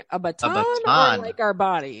twirling a baton or like our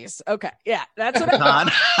bodies? Okay. Yeah, that's what I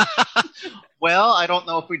thought. Well, I don't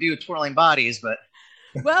know if we do twirling bodies, but.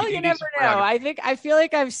 Well, you never know. I feel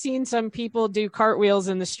like I've seen some people do cartwheels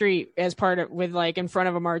in the street as part of, with like in front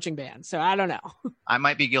of a marching band. So I don't know. I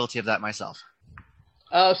might be guilty of that myself.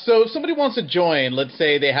 So if somebody wants to join, let's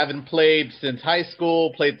say they haven't played since high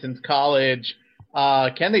school, played since college,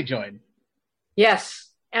 can they join? Yes,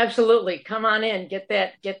 absolutely. Come on in, get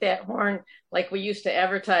that horn like we used to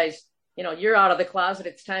advertise. You're out of the closet.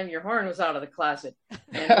 It's time your horn was out of the closet.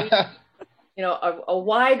 And we, a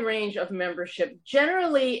wide range of membership.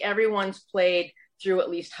 Generally, everyone's played through at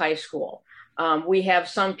least high school. We have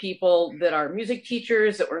some people that are music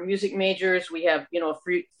teachers, that were music majors. We have, a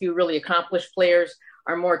few really accomplished players.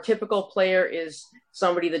 Our more typical player is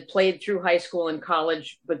somebody that played through high school and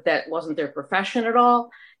college, but that wasn't their profession at all,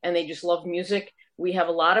 and they just love music. We have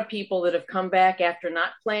a lot of people that have come back after not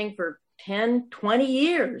playing for 10, 20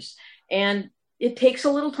 years and it takes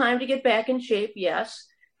a little time to get back in shape, yes,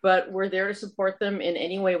 but we're there to support them in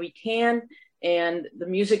any way we can. And the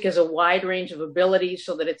music is a wide range of abilities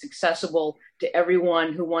so that it's accessible to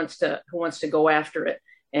everyone who wants to go after it.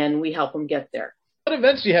 And we help them get there. What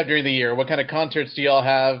events do you have during the year? What kind of concerts do y'all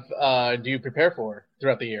have? Do you prepare for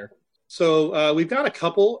throughout the year? So we've got a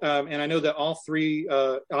couple, and I know that all three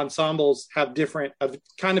ensembles have different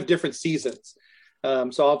seasons.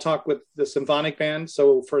 So I'll talk with the symphonic band.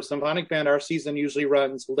 So for symphonic band, our season usually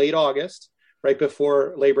runs late August, right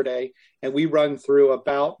before Labor Day, and we run through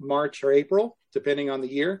about March or April, depending on the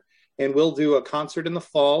year. And we'll do a concert in the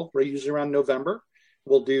fall, right, usually around November.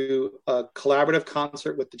 We'll do a collaborative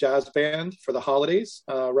concert with the jazz band for the holidays,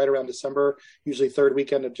 right around December, usually third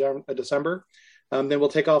weekend of December. Then we'll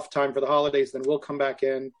take off time for the holidays. Then we'll come back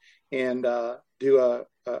in and do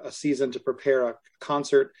a season to prepare a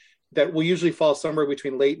concert that will usually fall somewhere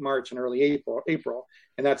between late March and early April.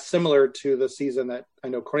 And that's similar to the season that I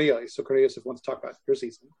know Cornelius. So Cornelius, if you want to talk about your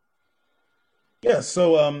season. Yeah,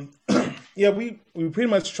 so we pretty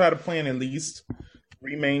much try to plan at least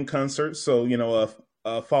 3 main concerts. So,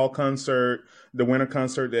 a fall concert, the winter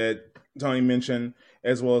concert that Tony mentioned,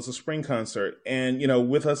 as well as a spring concert. And,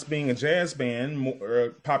 with us being a jazz band,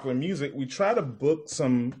 more popular music, we try to book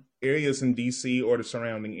some areas in DC or the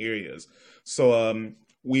surrounding areas. So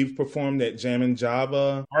we've performed at Jammin'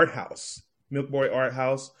 Java Art House, Milk Boy Art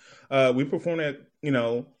House. We performed at,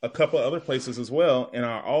 a couple of other places as well, and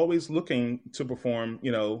are always looking to perform,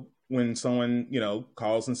 when someone,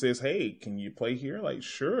 calls and says, hey, can you play here? Like,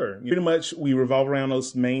 sure. Pretty much we revolve around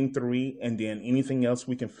those main 3, and then anything else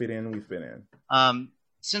we can fit in, we fit in.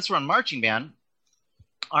 Since we're on marching band,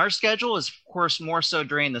 our schedule is, of course, more so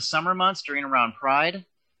during the summer months, during around Pride.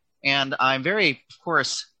 And I'm very, of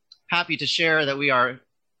course, happy to share that we are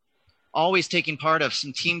always taking part of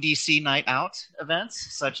some Team DC Night Out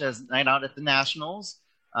events, such as Night Out at the Nationals,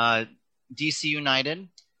 DC United.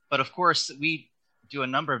 But of course, we do a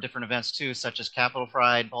number of different events too, such as Capitol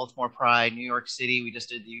Pride, Baltimore Pride, New York City. We just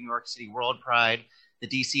did the New York City World Pride, the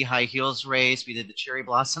DC High Heels Race. We did the Cherry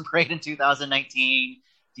Blossom Parade in 2019,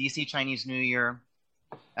 DC Chinese New Year,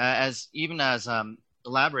 as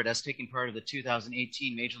elaborate as taking part of the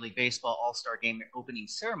 2018 Major League Baseball All-Star Game opening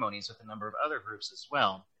ceremonies with a number of other groups as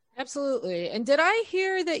well. Absolutely. And did I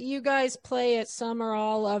hear that you guys play at some or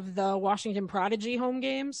all of the Washington Prodigy home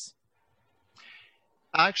games?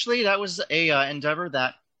 Actually, that was a endeavor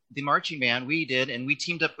that the marching band we did, and we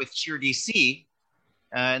teamed up with Cheer DC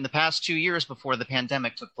in the past 2 years before the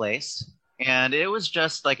pandemic took place. And it was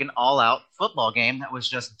just like an all-out football game that was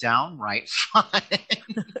just downright fun.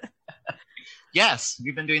 Yes,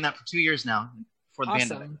 we've been doing that for 2 years now for the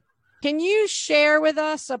pandemic. Can you share with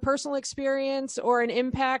us a personal experience or an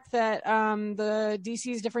impact that the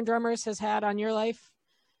DC's Different Drummers has had on your life?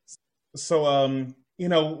 So,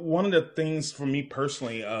 one of the things for me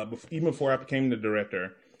personally, even before I became the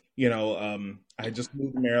director, I just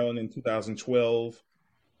moved to Maryland in 2012.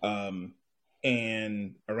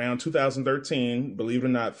 And around 2013, believe it or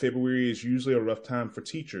not, February is usually a rough time for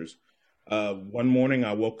teachers. One morning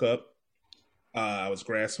I woke up, I was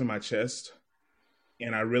grasping my chest,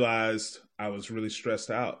 and I realized I was really stressed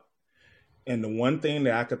out. And the one thing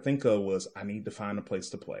that I could think of was I need to find a place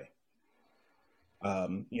to play.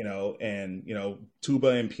 Tuba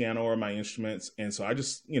and piano are my instruments. And so I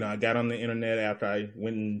just, I got on the internet after I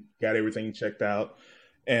went and got everything checked out,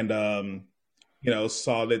 and,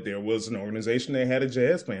 saw that there was an organization that had a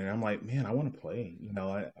jazz band. And I'm like, man, I want to play,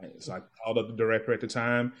 so I called up the director at the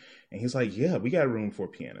time, and he's like, yeah, we got room for a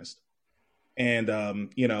pianist. And,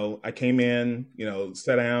 I came in,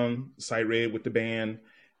 sat down, sight read with the band,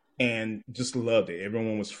 and just loved it.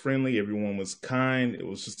 Everyone was friendly. Everyone was kind. It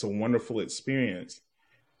was just a wonderful experience.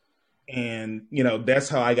 And, that's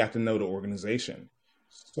how I got to know the organization.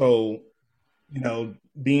 So,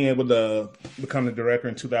 being able to become the director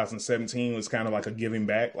in 2017 was kind of like a giving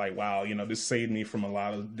back. Like, wow, this saved me from a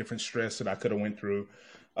lot of different stress that I could have went through.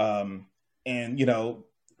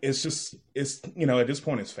 It's just, at this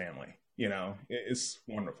point it's family. It's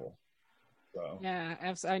wonderful. So. Yeah,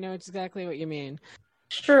 I know exactly what you mean.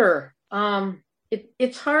 Sure.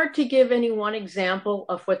 It's hard to give any one example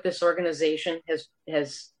of what this organization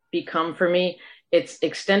has become for me. It's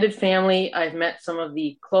extended family. I've met some of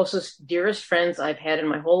the closest, dearest friends I've had in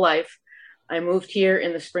my whole life. I moved here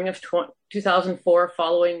in the spring of 2004,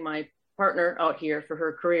 following my partner out here for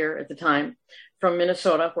her career at the time, from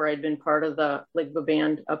Minnesota, where I'd been part of the Ligba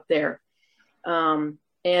band up there. And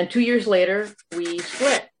 2 years later, we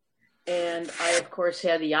split. And I, of course,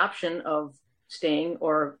 had the option of staying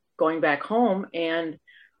or going back home. And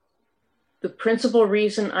the principal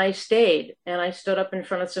reason I stayed and I stood up in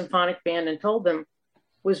front of Symphonic Band and told them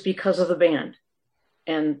was because of the band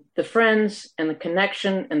and the friends and the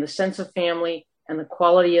connection and the sense of family and the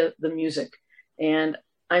quality of the music. And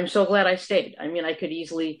I'm so glad I stayed. I mean,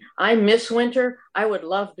 I miss winter. I would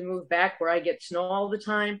love to move back where I get snow all the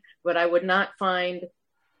time, but I would not find,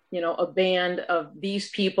 a band of these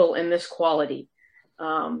people in this quality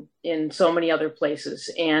in so many other places.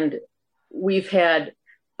 And we've had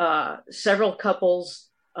several couples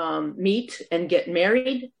meet and get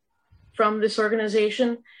married from this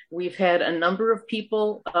organization. We've had a number of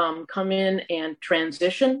people come in and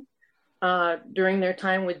transition during their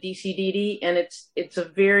time with DCDD, and it's a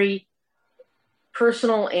very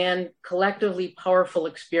personal and collectively powerful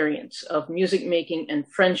experience of music making and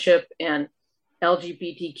friendship and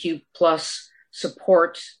LGBTQ plus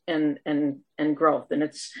support and growth. And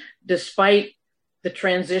it's despite the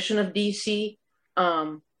transition of DC.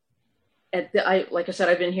 Like I said,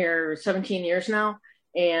 I've been here 17 years now,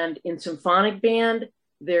 and in Symphonic Band,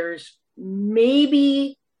 there's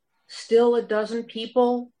maybe still a dozen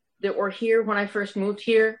people that were here when I first moved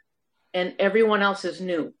here, and everyone else is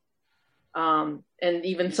new. And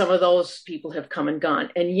even some of those people have come and gone.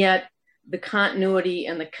 And yet the continuity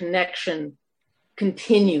and the connection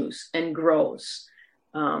continues and grows.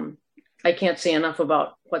 I can't say enough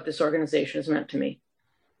about what this organization has meant to me.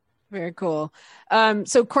 Very cool.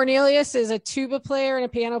 So Cornelius is a tuba player and a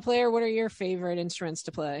piano player. What are your favorite instruments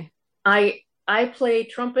to play? I play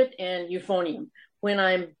trumpet and euphonium when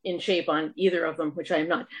I'm in shape on either of them, which I am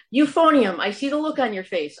not. Euphonium, I see the look on your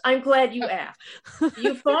face. I'm glad you asked.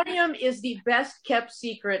 Euphonium is the best kept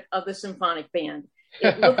secret of the Symphonic Band.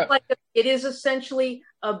 It looks like it is essentially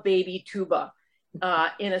a baby tuba.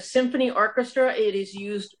 In a symphony orchestra, it is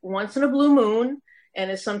used once in a blue moon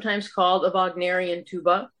and is sometimes called a Wagnerian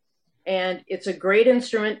tuba. And it's a great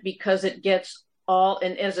instrument because it gets all,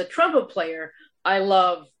 and as a trumpet player, I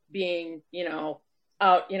love being,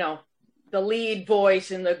 out, the lead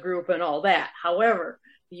voice in the group and all that. However,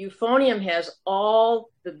 the euphonium has all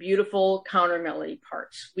the beautiful counter melody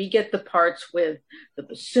parts. We get the parts with the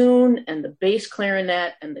bassoon and the bass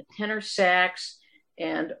clarinet and the tenor sax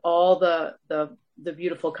and all the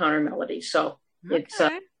beautiful counter melodies. So It's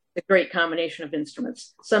a great combination of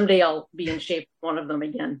instruments. Someday I'll be in shape with one of them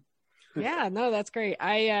again. Yeah, no, that's great.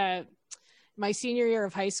 My senior year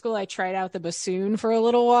of high school, I tried out the bassoon for a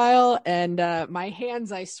little while, and my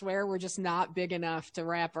hands, I swear, were just not big enough to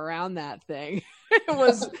wrap around that thing. It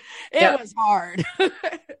was hard.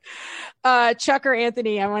 Chuck or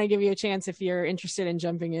Anthony, I want to give you a chance if you're interested in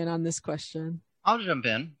jumping in on this question. I'll jump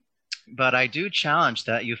in, but I do challenge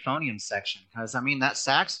that euphonium section because, that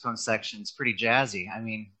saxophone section is pretty jazzy.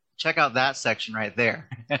 Check out that section right there.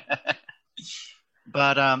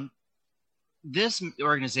 But this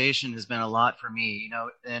organization has been a lot for me.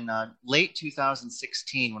 In late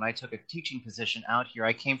 2016, when I took a teaching position out here,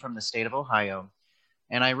 I came from the state of Ohio,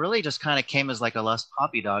 and I really just kind of came as like a lost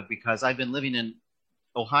puppy dog because I've been living in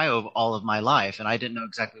Ohio all of my life, and I didn't know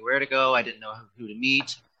exactly where to go. I didn't know who to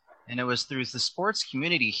meet, and it was through the sports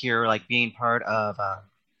community here, like being part of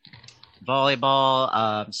volleyball,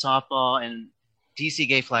 softball, and DC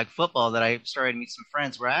Gay Flag football, that I started to meet some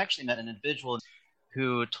friends where I actually met an individual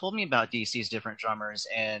who told me about DC's different drummers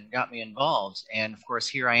and got me involved. And of course,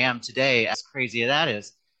 here I am today, as crazy as that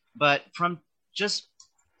is. But from just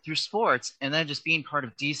through sports and then just being part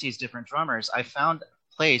of DC's different drummers, I found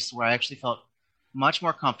a place where I actually felt much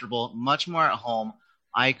more comfortable, much more at home.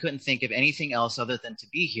 I couldn't think of anything else other than to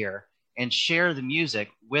be here and share the music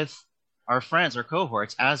with our friends or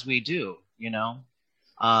cohorts as we do,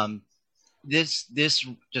 This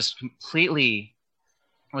just completely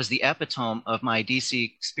was the epitome of my DC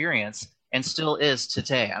experience and still is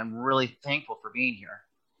today. I'm really thankful for being here.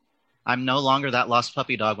 I'm no longer that lost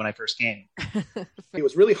puppy dog when I first came. It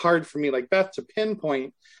was really hard for me, like Beth, to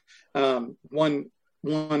pinpoint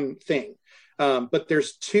one thing. But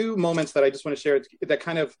there's two moments that I just want to share that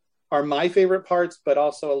kind of are my favorite parts, but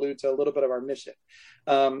also allude to a little bit of our mission.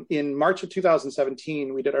 In March of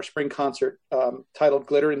 2017, we did our spring concert titled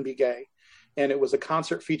Glitter and Be Gay. And it was a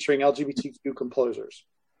concert featuring LGBTQ composers.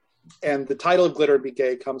 And the title of Glitter and Be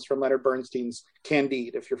Gay comes from Leonard Bernstein's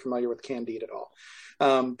Candide, if you're familiar with Candide at all.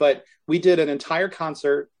 But we did an entire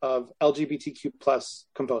concert of LGBTQ plus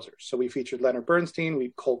composers. So we featured Leonard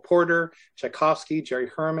Bernstein, Cole Porter, Tchaikovsky,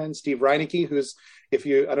 Jerry Herman, Steve Reinecke, who's, I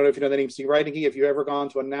don't know if you know the name Steve Reinecke, if you've ever gone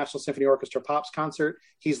to a National Symphony Orchestra Pops concert,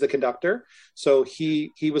 he's the conductor. So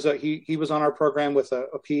he was on our program with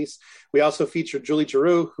a piece. We also featured Julie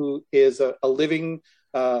Giroux, who is a living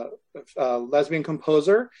lesbian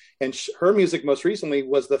composer, and her music most recently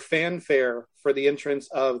was the fanfare for the entrance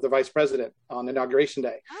of the vice president on Inauguration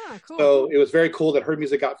Day. Cool. So it was very cool that her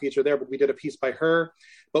music got featured there, but we did a piece by her.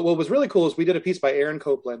 But what was really cool is we did a piece by Aaron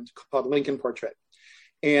Copland called Lincoln Portrait.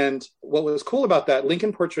 And what was cool about that,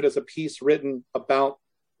 Lincoln Portrait is a piece written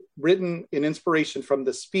in inspiration from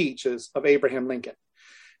the speeches of Abraham Lincoln.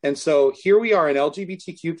 And so here we are, an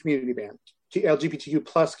LGBTQ community band, LGBTQ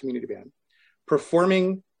plus community band,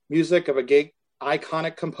 performing music of a gay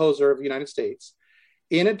iconic composer of the United States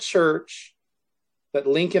in a church that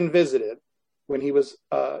Lincoln visited when he was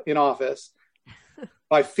in office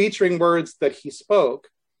by featuring words that he spoke.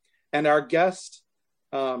 And our guest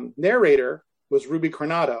narrator was Ruby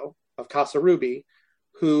Coronado of Casa Ruby,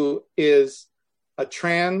 who is a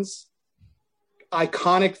trans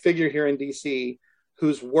iconic figure here in DC,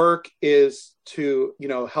 whose work is to,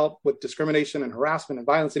 help with discrimination and harassment and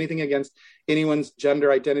violence, anything against anyone's gender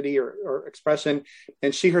identity or expression.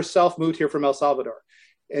 And she herself moved here from El Salvador.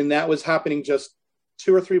 And that was happening just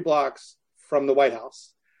 2 or 3 blocks from the White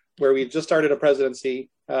House, where we just started a presidency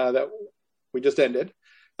that we just ended.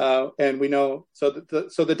 And we know, so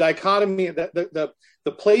the dichotomy, the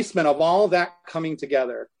placement of all of that coming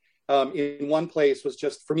together in one place was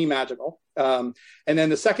just, for me, magical. And then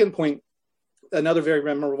the second point, another very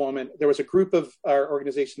memorable moment, there was a group of our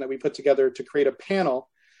organization that we put together to create a panel,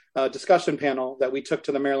 discussion panel that we took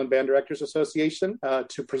to the Maryland Band Directors Association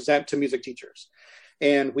to present to music teachers.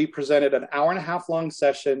 And we presented an 1.5-hour long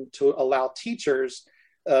session to allow teachers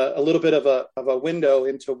a little bit of a window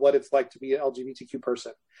into what it's like to be an LGBTQ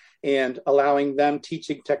person, and allowing them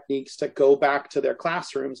teaching techniques to go back to their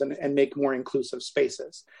classrooms and make more inclusive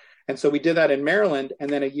spaces. And so we did that in Maryland. And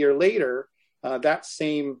then a year later, that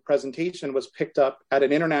same presentation was picked up at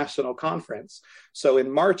an international conference. So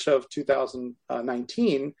in March of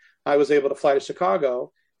 2019, I was able to fly to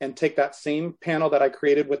Chicago and take that same panel that I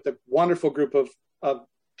created with the wonderful group of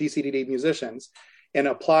DCDD musicians and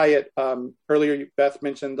apply it. Earlier, Beth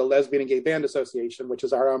mentioned the Lesbian and Gay Band Association, which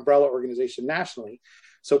is our umbrella organization nationally.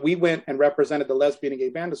 So we went and represented the Lesbian and Gay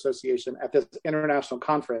Band Association at this international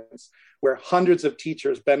conference where hundreds of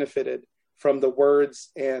teachers benefited from the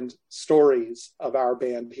words and stories of our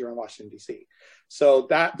band here in Washington, D.C. So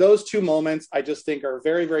those 2 moments I just think are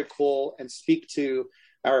very, very cool and speak to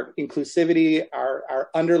our inclusivity, our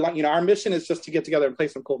underlying, our mission is just to get together and play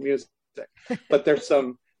some cool music. But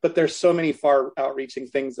there's so many far outreaching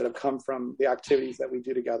things that have come from the activities that we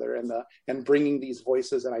do together and bringing these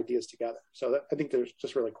voices and ideas together. So I think they're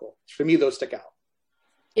just really cool. For me, those stick out.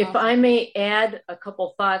 If I may add a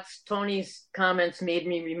couple thoughts, Tony's comments made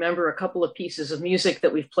me remember a couple of pieces of music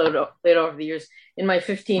that we've played over the years. In my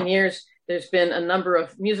 15 years, there's been a number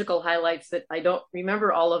of musical highlights that I don't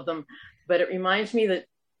remember all of them, but it reminds me that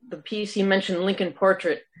the piece he mentioned, Lincoln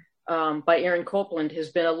Portrait, by Aaron Copland,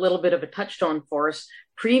 has been a little bit of a touchstone for us.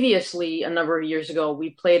 Previously, a number of years ago,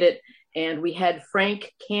 we played it and we had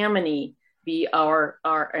Frank Kameny be our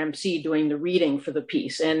MC doing the reading for the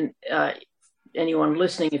piece. And anyone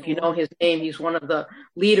listening, if you know his name, he's one of the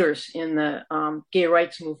leaders in the gay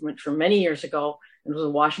rights movement from many years ago and was a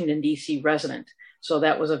Washington, D.C. resident. So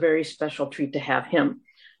that was a very special treat to have him.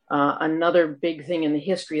 Another big thing in the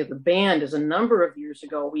history of the band is a number of years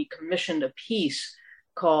ago, we commissioned a piece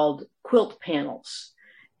called Quilt Panels.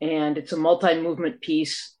 And it's a multi-movement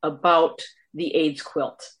piece about the AIDS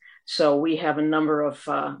quilt. So we have a number of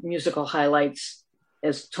musical highlights,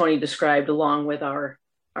 as Tony described, along with our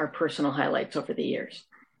personal highlights over the years.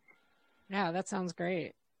 Yeah, that sounds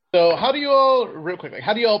great. So real quickly,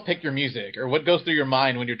 how do you all pick your music, or what goes through your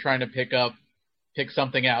mind when you're trying to pick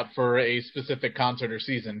something out for a specific concert or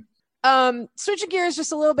season? Switching gears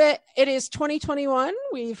just a little bit, it is 2021.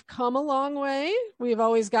 We've come a long way. We've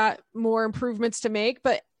always got more improvements to make,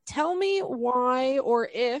 but tell me why, or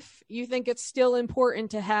if you think it's still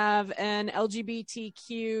important to have an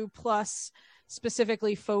LGBTQ plus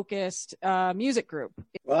specifically focused music group.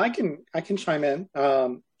 Well, I can chime in.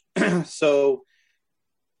 So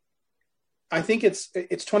I think it's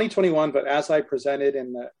 2021, but as I presented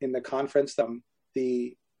in the conference,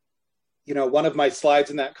 one of my slides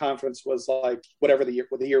in that conference was like whatever the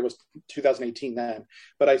year was 2018 then.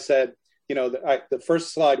 But I said, the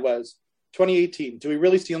first slide was 2018. Do we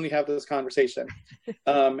really still only have this conversation?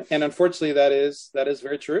 And unfortunately, that is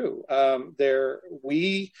very true.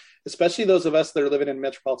 Especially those of us that are living in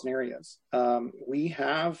metropolitan areas, we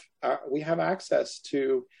have access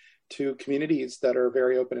to communities that are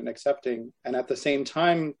very open and accepting, and at the same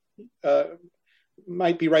time,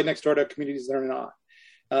 might be right next door to communities that are not.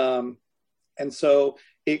 And so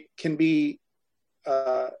it can be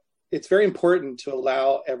it's very important to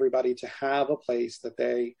allow everybody to have a place that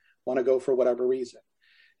they want to go for whatever reason.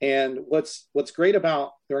 And what's great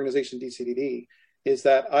about the organization DCDD is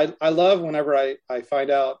that I love whenever I find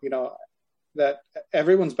out, that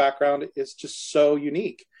everyone's background is just so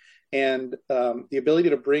unique. And the ability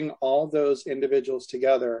to bring all those individuals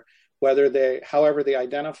together, however they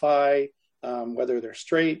identify, whether they're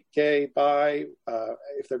straight, gay, bi,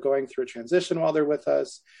 if they're going through a transition while they're with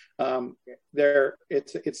us,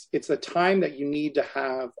 it's a time that you need to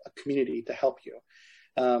have a community to help you.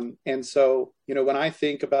 And so, when I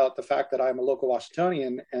think about the fact that I'm a local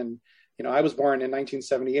Washingtonian, and I was born in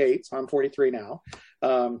 1978, so I'm 43 now.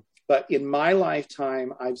 But in my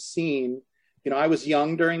lifetime, I've seen, I was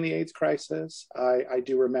young during the AIDS crisis. I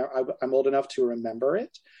do remember. I'm old enough to remember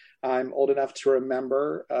it. I'm old enough to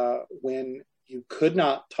remember when you could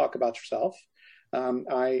not talk about yourself.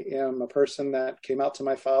 I am a person that came out to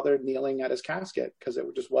my father kneeling at his casket because it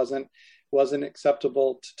just wasn't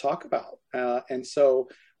acceptable to talk about. And so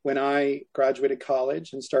when I graduated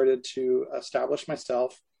college and started to establish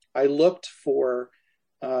myself, I looked for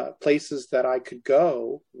places that I could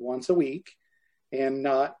go once a week and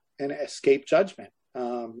escape judgment,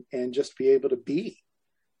 and just be able to be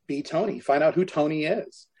Tony, find out who Tony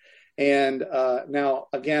is. And now,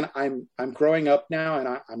 again, I'm growing up now, and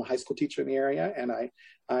I'm a high school teacher in the area, and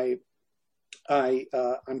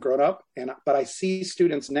I'm grown up, but I see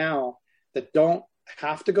students now that don't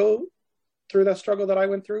have to go through that struggle that I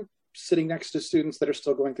went through, sitting next to students that are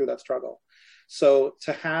still going through that struggle. So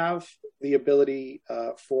to have the ability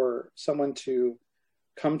for someone to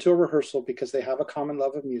come to a rehearsal because they have a common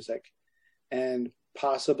love of music, and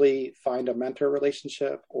possibly find a mentor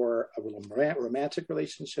relationship or a romantic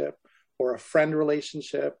relationship or a friend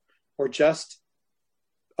relationship or just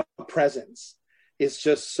a presence is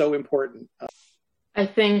just so important. I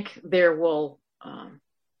think there will, I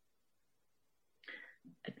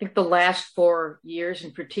think the last 4 years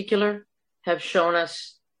in particular have shown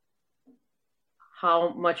us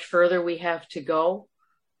how much further we have to go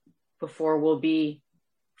before we'll be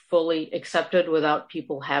fully accepted without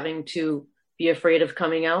people having to be afraid of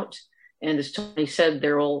coming out. And as Tony said,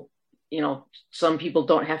 there will, some people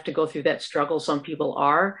don't have to go through that struggle. Some people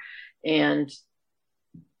are. And,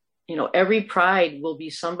 every pride will be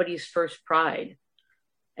somebody's first pride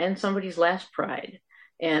and somebody's last pride.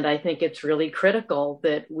 And I think it's really critical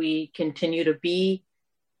that we continue to be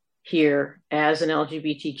here as an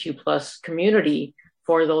LGBTQ plus community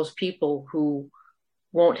for those people who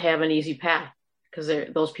won't have an easy path, because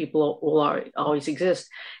those people will always exist.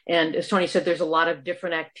 And as Tony said, there's a lot of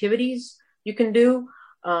different activities you can do.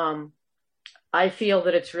 I feel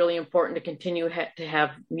that it's really important to continue to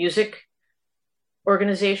have music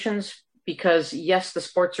organizations, because yes, the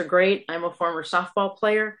sports are great. I'm a former softball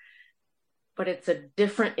player, but it's a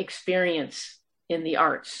different experience in the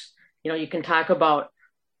arts. You can talk about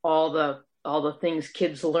all the things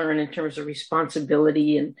kids learn in terms of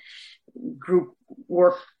responsibility and group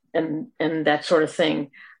work and that sort of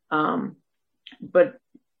thing. But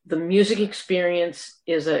the music experience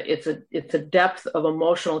is it's a depth of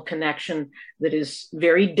emotional connection that is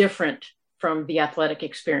very different from the athletic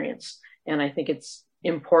experience. And I think it's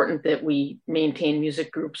important that we maintain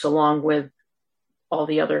music groups along with all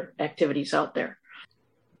the other activities out there.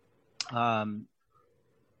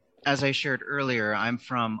 As I shared earlier, I'm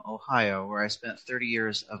from Ohio, where I spent 30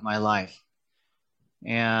 years of my life.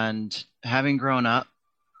 And having grown up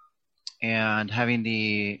and having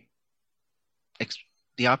the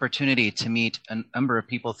opportunity to meet a number of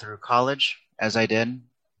people through college, as I did,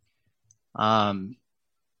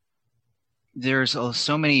 there's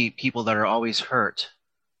so many people that are always hurt,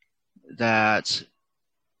 that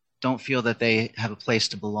don't feel that they have a place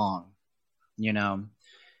to belong.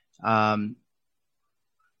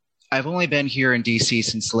 I've only been here in DC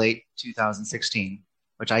since late 2016,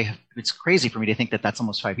 which it's crazy for me to think that that's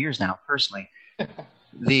almost 5 years now, personally.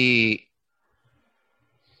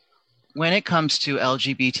 When it comes to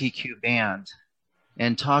LGBTQ band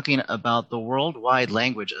and talking about the worldwide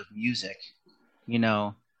language of music,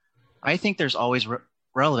 I think there's always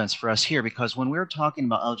relevance for us here, because when we're talking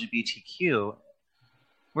about LGBTQ,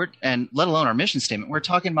 and let alone our mission statement, we're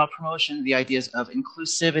talking about promotion, the ideas of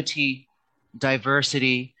inclusivity,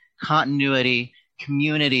 diversity, continuity,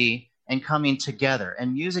 community, and coming together.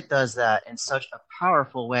 And music does that in such a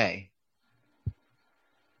powerful way.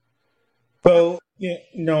 So,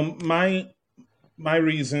 my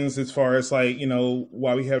reasons as far as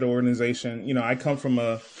why we have the organization, I come from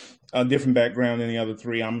a different background than the other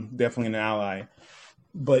three. I'm definitely an ally.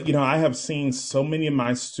 But, I have seen so many of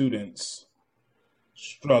my students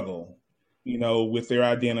struggle, with their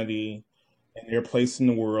identity, and their place in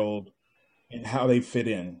the world and how they fit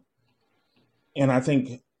in. And I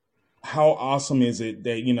think, how awesome is it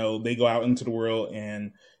that, you know, they go out into the world,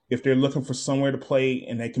 and if they're looking for somewhere to play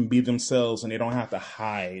and they can be themselves and they don't have to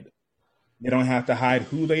hide. They don't have to hide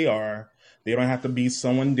who they are. They don't have to be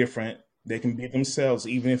someone different. They can be themselves,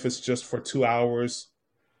 even if it's just for 2 hours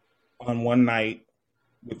on one night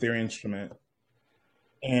with their instrument.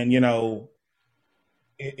 And, you know,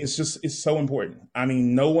 it's so important. I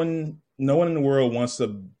mean, no one in the world wants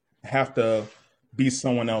to have to be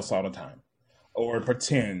someone else all the time, or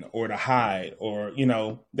pretend, or to hide, or, you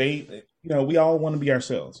know, we all want to be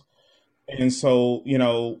ourselves. And so, you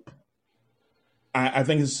know, I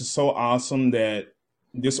think it's just so awesome that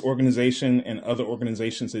this organization and other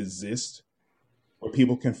organizations exist where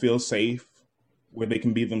people can feel safe, where they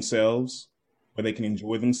can be themselves, where they can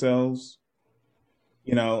enjoy themselves,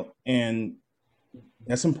 you know, and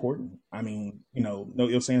that's important. I mean, you know, no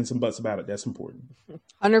ifs, ands, and buts about it. That's important.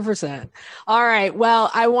 100%. All right.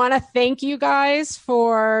 Well, I want to thank you guys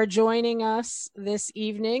for joining us this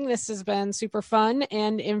evening. This has been super fun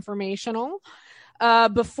and informational.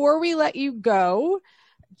 Before we let you go,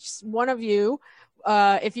 just one of you,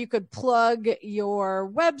 if you could plug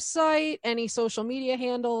your website, any social media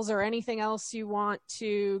handles, or anything else you want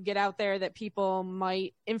to get out there that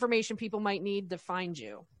information people might need to find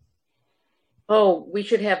you. Oh, we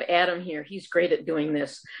should have Adam here. He's great at doing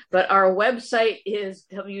this. But our website is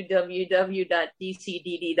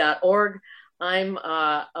www.dcdd.org. I'm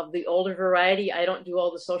of the older variety. I don't do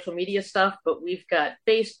all the social media stuff, but we've got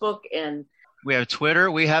Facebook, and we have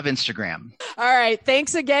Twitter. We have Instagram. All right.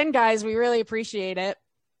 Thanks again, guys. We really appreciate it.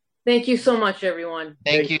 Thank you so much, everyone.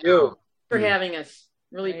 Thank you for having us.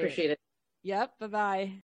 Really appreciate it. Yep.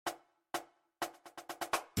 Bye-bye.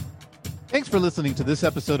 Thanks for listening to this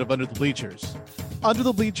episode of Under the Bleachers. Under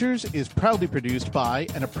the Bleachers is proudly produced by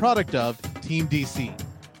and a product of Team DC.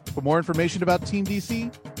 For more information about Team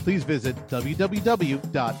DC, please visit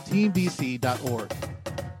www.teamdc.org.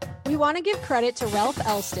 We want to give credit to Ralph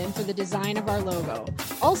Elston for the design of our logo.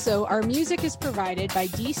 Also, our music is provided by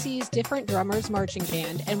DC's Different Drummers Marching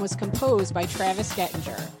Band and was composed by Travis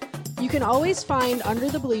Gettinger. You can always find Under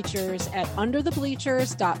the Bleachers at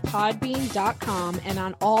underthebleachers.podbean.com and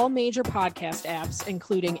on all major podcast apps,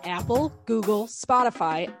 including Apple, Google,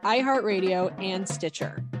 Spotify, iHeartRadio, and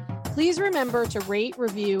Stitcher. Please remember to rate,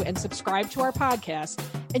 review, and subscribe to our podcast,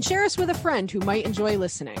 and share us with a friend who might enjoy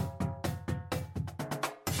listening.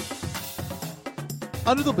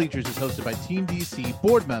 Under the Bleachers is hosted by Team DC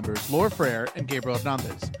board members Laura Frere and Gabriel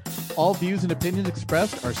Hernandez. All views and opinions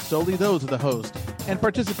expressed are solely those of the host and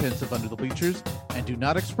participants of Under the Bleachers and do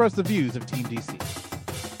not express the views of Team DC.